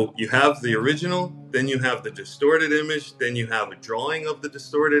 So you have the original, then you have the distorted image, then you have a drawing of the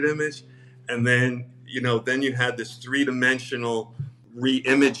distorted image, and then, then you had this 3-dimensional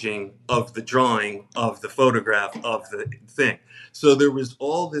re-imaging of the drawing of the photograph of the thing. So there was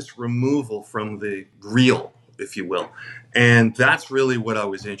all this removal from the real, if you will. And that's really what I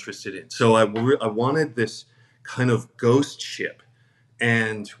was interested in. So I wanted this kind of ghost ship.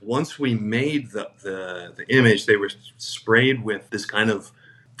 And once we made the image, they were sprayed with this kind of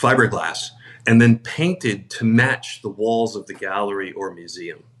fiberglass and then painted to match the walls of the gallery or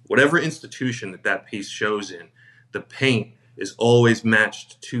museum. Whatever institution that piece shows in, the paint is always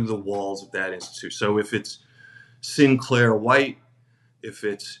matched to the walls of that institute. So if it's Sinclair white, if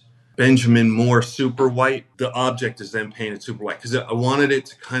it's Benjamin Moore super white, the object is then painted super white because I wanted it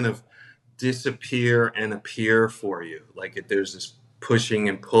to kind of disappear and appear for you. Like there's this pushing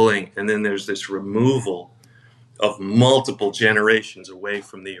and pulling, and then there's this removal of multiple generations away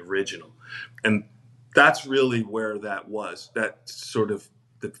from the original. And that's really where that sort of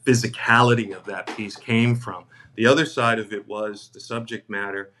the physicality of that piece came from. The other side of it was the subject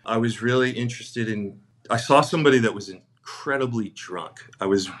matter. I was really interested I saw somebody that was incredibly drunk. I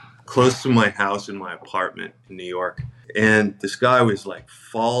was close to my house in my apartment in New York, and this guy was like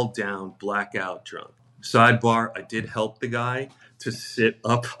fall down, blackout drunk. Sidebar, I did help the guy to sit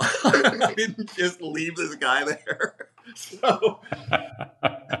up. I didn't just leave this guy there. So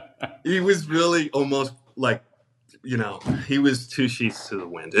he was really almost like, he was 2 sheets to the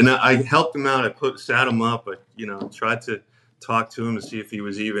wind. And I helped him out. I sat him up. I, tried to talk to him to see if he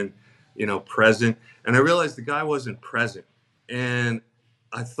was even, present. And I realized the guy wasn't present. And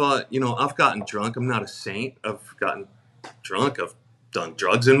I thought, I've gotten drunk. I'm not a saint. I've gotten drunk. I've done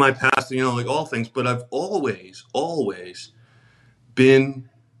drugs in my past, like all things. But I've always been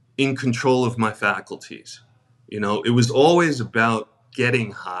in control of my faculties. It was always about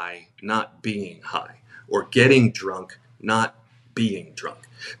getting high, not being high, or getting drunk, not being drunk.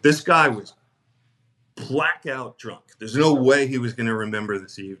 This guy was blackout drunk. There's no way he was going to remember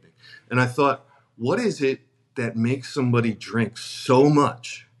this evening. And I thought, what is it that makes somebody drink so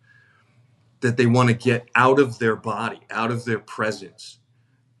much that they want to get out of their body, out of their presence,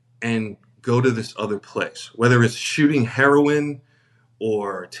 and go to this other place? Whether it's shooting heroin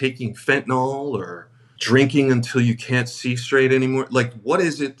or taking fentanyl or drinking until you can't see straight anymore. Like, what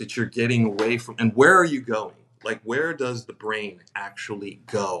is it that you're getting away from? And where are you going? Like, where does the brain actually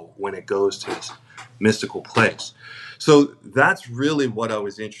go when it goes to this mystical place? So that's really what I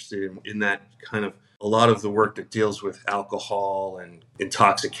was interested in that kind of a lot of the work that deals with alcohol and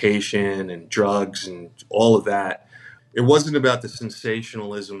intoxication and drugs and all of that. It wasn't about the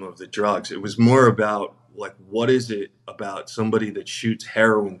sensationalism of the drugs. It was more about, like, what is it about somebody that shoots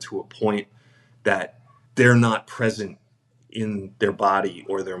heroin to a point that they're not present in their body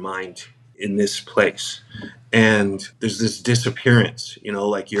or their mind in this place. And there's this disappearance,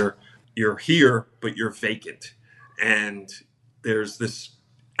 like you're here, but you're vacant. And there's this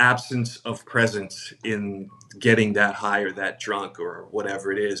absence of presence in getting that high or that drunk or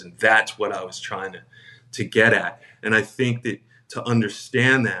whatever it is. And that's what I was trying to get at. And I think that to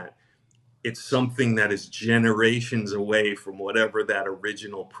understand that, it's something that is generations away from whatever that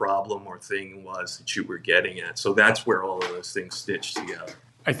original problem or thing was that you were getting at. So that's where all of those things stitched together.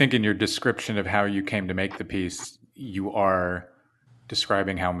 I think in your description of how you came to make the piece, you are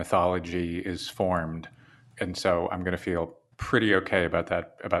describing how mythology is formed. And so I'm going to feel pretty okay about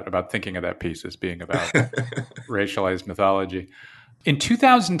that, about thinking of that piece as being about racialized mythology. In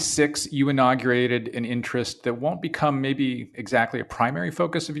 2006, you inaugurated an interest that won't become maybe exactly a primary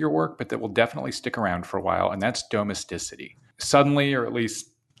focus of your work, but that will definitely stick around for a while, and that's domesticity. Suddenly, or at least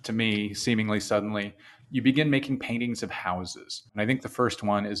to me, seemingly suddenly, you begin making paintings of houses. And I think the first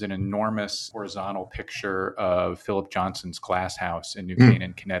one is an enormous horizontal picture of Philip Johnson's glass house in New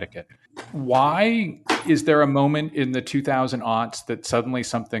Canaan, Connecticut. Why is there a moment in the 2000 aughts that suddenly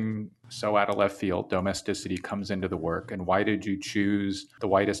something so out of left field, domesticity, comes into the work? And why did you choose the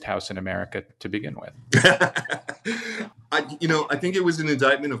whitest house in America to begin with? I think it was an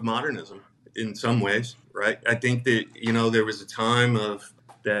indictment of modernism in some ways, right? I think that, there was a time of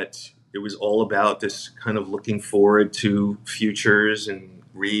that it was all about this kind of looking forward to futures and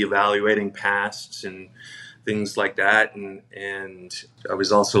reevaluating pasts and things like that. And I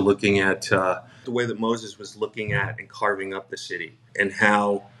was also looking at the way that Moses was looking at and carving up the city, and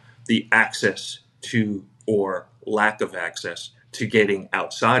how the access to, or lack of access to, getting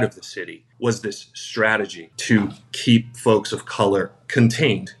outside of the city was this strategy to keep folks of color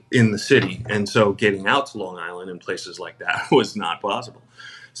contained in the city. And so getting out to Long Island and places like that was not possible.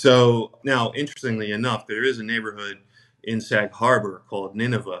 So now, interestingly enough, there is a neighborhood in Sag Harbor called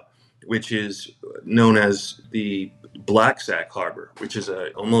Nineveh, which is known as the Black Sag Harbor, which is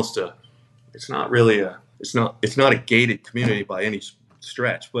it's not a gated community by any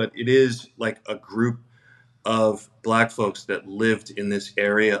stretch, but it is like a group of Black folks that lived in this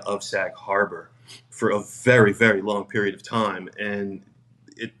area of Sag Harbor for a very, very long period of time. And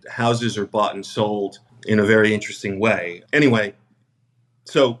houses are bought and sold in a very interesting way. Anyway,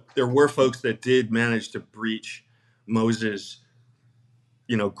 so there were folks that did manage to breach Moses'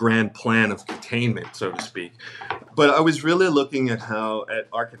 grand plan of containment, so to speak. But I was really looking at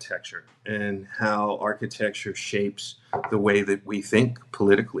architecture and how architecture shapes the way that we think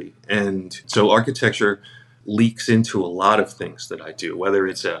politically. And so architecture leaks into a lot of things that I do, whether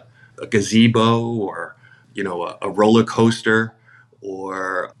it's a gazebo or, a roller coaster,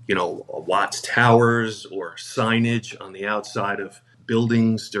 or, a Watts Towers, or signage on the outside of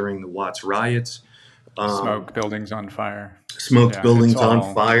buildings during the Watts riots. Smoke buildings on fire. Smoked Yeah, it's buildings on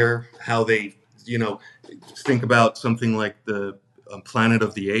all fire, how they, think about something like the Planet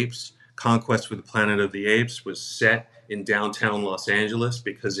of the Apes. Conquest for the Planet of the Apes was set in downtown Los Angeles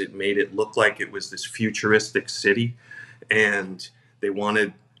because it made it look like it was this futuristic city, and they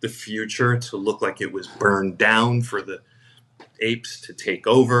wanted the future to look like it was burned down for the apes to take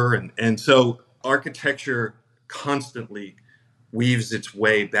over. And so architecture constantly weaves its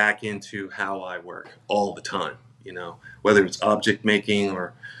way back into how I work all the time, whether it's object making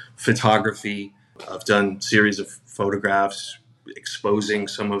or photography. I've done series of photographs exposing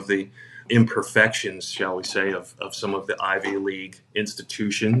some of the imperfections, shall we say, of some of the Ivy League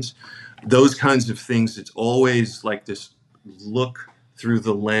institutions. Those kinds of things, it's always like this look through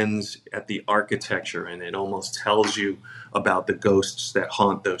the lens at the architecture, and it almost tells you about the ghosts that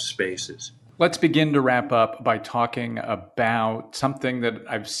haunt those spaces. Let's begin to wrap up by talking about something that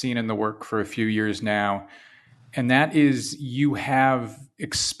I've seen in the work for a few years now, and that is you have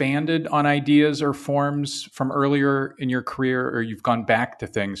expanded on ideas or forms from earlier in your career, or you've gone back to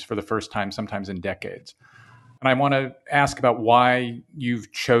things for the first time, sometimes in decades. And I want to ask about why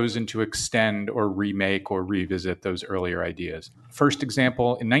you've chosen to extend or remake or revisit those earlier ideas. First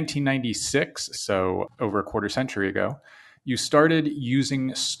example, in 1996, so over a quarter century ago, you started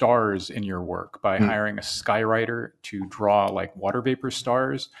using stars in your work by hiring a skywriter to draw like water vapor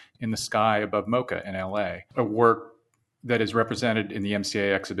stars in the sky above Mocha in LA, a work that is represented in the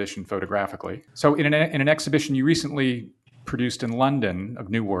MCA exhibition photographically. So in an exhibition you recently produced in London of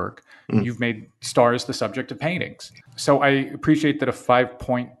new work, you've made stars the subject of paintings. So I appreciate that a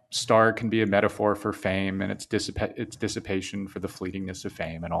 5-point star can be a metaphor for fame and its dissipation for the fleetingness of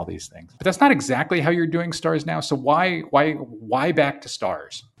fame and all these things. But that's not exactly how you're doing stars now. So why back to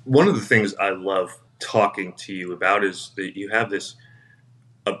stars? One of the things I love talking to you about is that you have this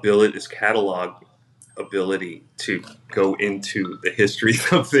ability, this catalog ability to go into the history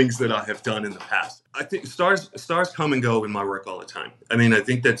of things that I have done in the past. I think stars come and go in my work all the time. I mean, I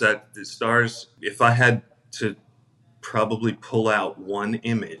think that the stars, if I had to probably pull out one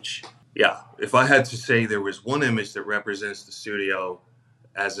image, if I had to say there was one image that represents the studio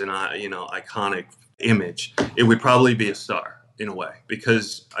as an iconic image, it would probably be a star in a way,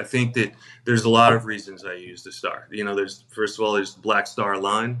 because I think that there's a lot of reasons I use the star. There's, first of all, there's the Black Star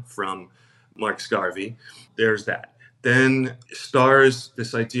line from Mark Scarvey. There's that. Then stars,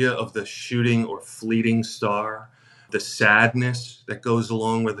 this idea of the shooting or fleeting star, the sadness that goes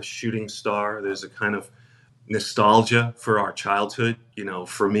along with a shooting star. There's a kind of nostalgia for our childhood. You know,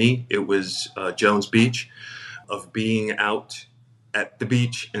 for me, it was Jones Beach, of being out at the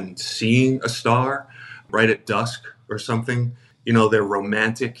beach and seeing a star right at dusk or something. You know, they're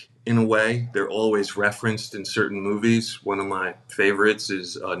romantic in a way. They're always referenced in certain movies. One of my favorites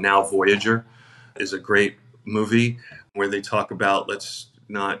is Now Voyager, is a great movie where they talk about let's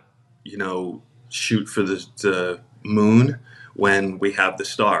not, you know, shoot for the moon when we have the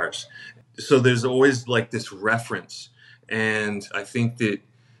stars. So there's always like this reference. And I think that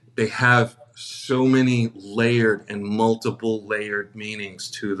they have so many layered and multiple layered meanings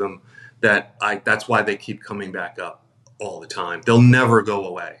to them that that's why they keep coming back up all the time. They'll never go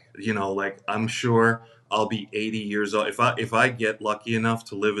away. You know, like I'm sure I'll be 80 years old if I get lucky enough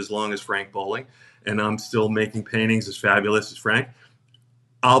to live as long as Frank Bowling and I'm still making paintings as fabulous as Frank.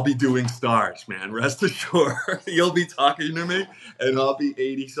 I'll be doing stars, man. Rest assured. You'll be talking to me and I'll be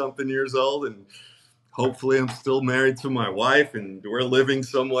 80 something years old and hopefully I'm still married to my wife and we're living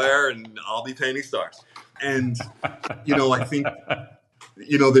somewhere and I'll be painting stars. And, you know, I think,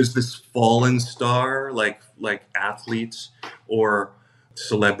 you know, there's this fallen star, like athletes or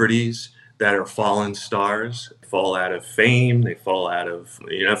celebrities that are fallen stars, fall out of fame. They fall out of,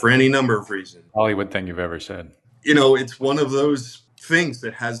 you know, for any number of reasons. Hollywood thing you've ever said. You know, it's one of those things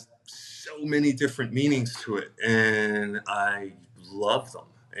that has so many different meanings to it. And I love them.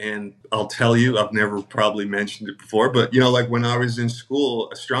 And I'll tell you, I've never probably mentioned it before, but, you know, like when I was in school,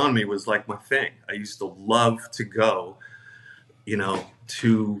 astronomy was like my thing. I used to love to go, you know,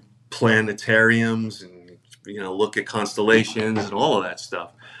 to planetariums and, you know, look at constellations and all of that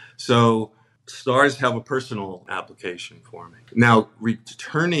stuff. So stars have a personal application for me. Now,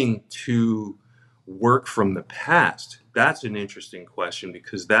 returning to work from the past, that's an interesting question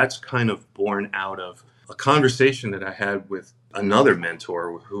because that's kind of born out of a conversation that I had with another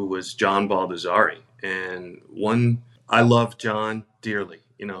mentor who was John Baldessari. And I love John dearly.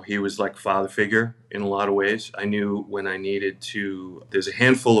 You know, he was like a father figure in a lot of ways. I knew when I needed to, there's a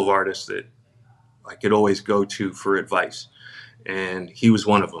handful of artists that I could always go to for advice. And he was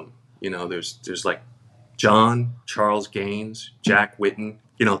one of them. You know, there's like John, Charles Gaines, Jack Whitten.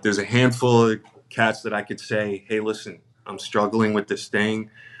 You know, there's a handful of cats that I could say, hey, listen, I'm struggling with this thing,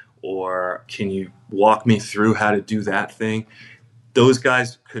 or can you walk me through how to do that thing? Those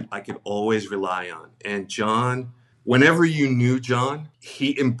guys I could always rely on. And John, whenever you knew John,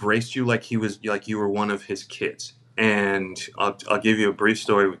 he embraced you like you were one of his kids. And I'll give you a brief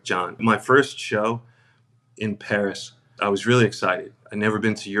story with John. My first show in Paris, I was really excited. I'd never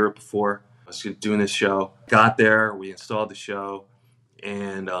been to Europe before. I was doing this show. Got there, we installed the show,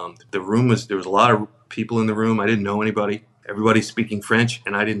 and there was a lot of people in the room. I didn't know anybody. Everybody speaking French,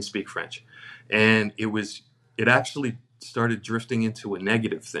 and I didn't speak French. And it actually started drifting into a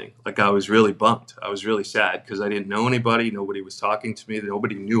negative thing. Like I was really bummed. I was really sad because I didn't know anybody. Nobody was talking to me.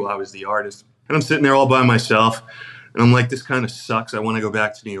 Nobody knew I was the artist. And I'm sitting there all by myself. And I'm like, this kind of sucks. I want to go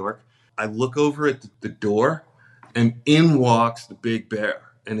back to New York. I look over at the door and in walks the big bear.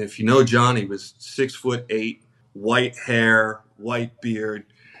 And if you know John, he was 6'8", white hair, white beard.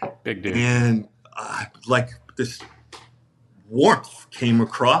 Big dude. And like this warmth came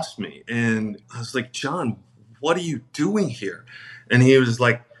across me. And I was like, John, what are you doing here? And he was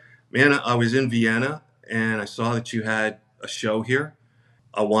like, man, I was in Vienna and I saw that you had a show here.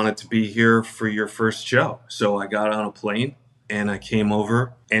 I wanted to be here for your first show. So I got on a plane and I came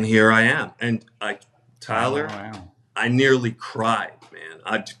over and here I am. And Tyler, wow. I nearly cried,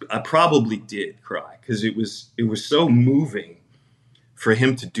 man. I probably did cry because it was so moving for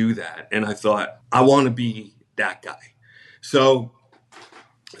him to do that. And I thought, I want to be that guy. So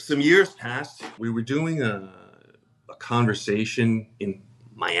some years passed. We were doing a conversation in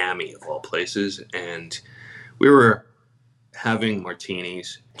Miami, of all places, and we were having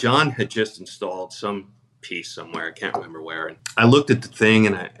martinis. John had just installed some piece somewhere, I can't remember where, and I looked at the thing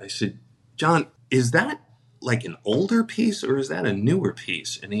and I said, John, is that like an older piece or is that a newer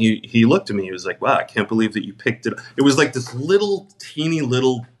piece? And he looked at me, he was like, wow, I can't believe that you picked it up. It was like this teeny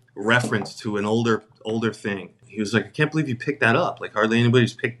little reference to an older thing. He was like, I can't believe you picked that up. Like hardly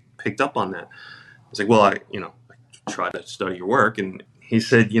anybody's picked up on that. I was like, well, I try to study your work. And he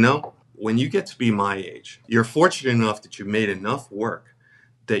said, when you get to be my age, you're fortunate enough that you made enough work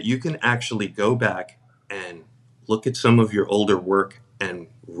that you can actually go back and look at some of your older work and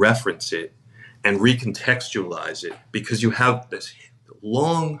reference it and recontextualize it because you have this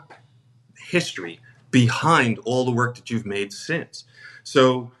long history behind all the work that you've made since.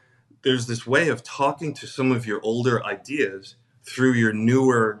 So there's this way of talking to some of your older ideas through your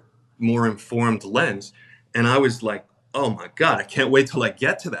newer, more informed lens. And I was like, oh my God, I can't wait till I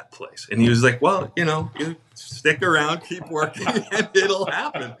get to that place. And he was like, well, you stick around, keep working, and it'll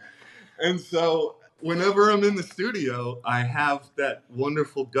happen. And so whenever I'm in the studio, I have that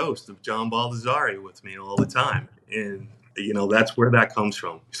wonderful ghost of John Baldessari with me all the time. And, that's where that comes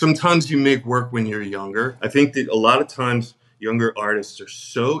from. Sometimes you make work when you're younger. I think that a lot of times younger artists are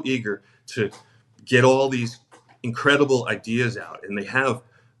so eager to get all these incredible ideas out, and they have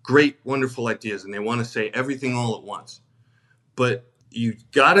great, wonderful ideas, and they want to say everything all at once. But you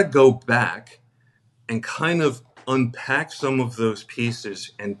got to go back and kind of unpack some of those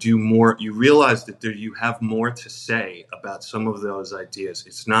pieces and do more. You realize that you have more to say about some of those ideas.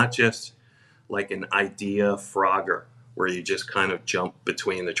 It's not just like an idea Frogger where you just kind of jump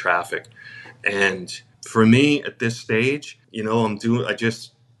between the traffic. And for me at this stage, I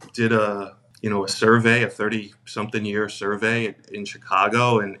just did a survey, a 30-something year survey in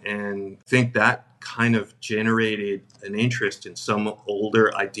Chicago, and think that kind of generated an interest in some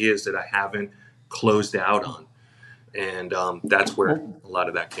older ideas that I haven't closed out on. And that's where a lot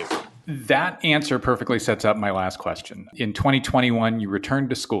of that came from. That answer perfectly sets up my last question. In 2021, you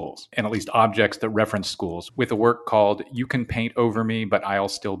returned to schools, and at least objects that reference schools, with a work called You Can Paint Over Me, But I'll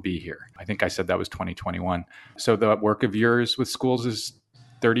Still Be Here. I think I said that was 2021. So the work of yours with schools is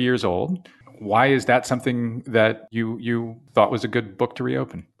 30 years old. Why is that something that you thought was a good book to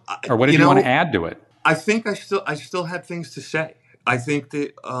reopen? Or what did you want to add to it? I think I still had things to say. I think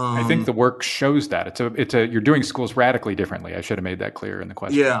that I think the work shows that you're doing schools radically differently. I should have made that clear in the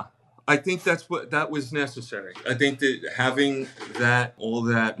question. Yeah, I think that was necessary. I think that having all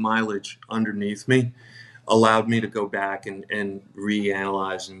that mileage underneath me allowed me to go back and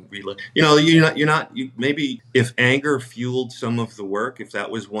reanalyze and relook. Maybe if anger fueled some of the work, if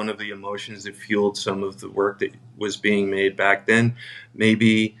that was one of the emotions that fueled some of the work that was being made back then,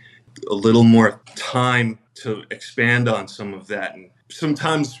 maybe a little more time to expand on some of that. And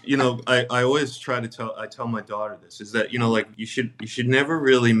sometimes, I always tell my daughter this, is that, you should never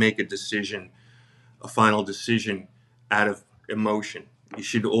really make a final decision out of emotion. You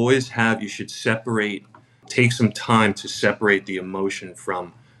should take some time to separate the emotion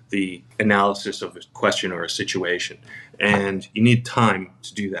from the analysis of a question or a situation. And you need time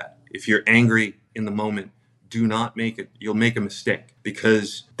to do that. If you're angry in the moment, do not make it. You'll make a mistake,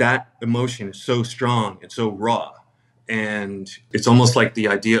 because that emotion is so strong and so raw. And it's almost like the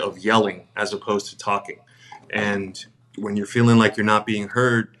idea of yelling as opposed to talking. And when you're feeling like you're not being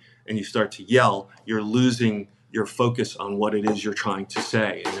heard and you start to yell, you're losing your focus on what it is you're trying to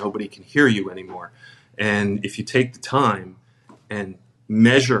say, and nobody can hear you anymore. And if you take the time and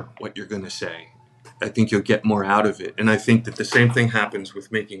measure what you're going to say, I think you'll get more out of it. And I think that the same thing happens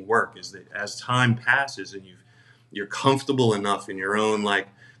with making work, is that as time passes and you're comfortable enough in your own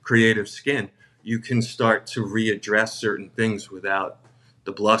creative skin, you can start to readdress certain things without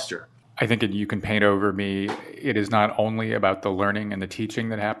the bluster. I think You Can Paint Over Me, it is not only about the learning and the teaching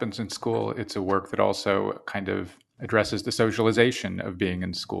that happens in school. It's a work that also kind of addresses the socialization of being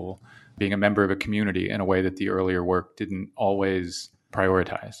in school, being a member of a community in a way that the earlier work didn't always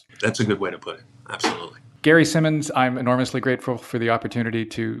prioritize. That's a good way to put it. Absolutely. Gary Simmons, I'm enormously grateful for the opportunity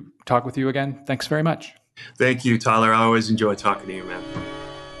to talk with you again. Thanks very much. Thank you, Tyler. I always enjoy talking to you, man.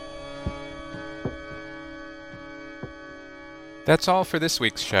 That's all for this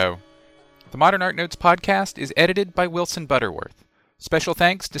week's show. The Modern Art Notes podcast is edited by Wilson Butterworth. Special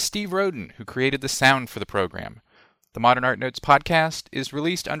thanks to Steve Roden, who created the sound for the program. The Modern Art Notes podcast is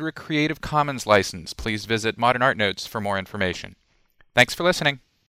released under a Creative Commons license. Please visit Modern Art Notes for more information. Thanks for listening.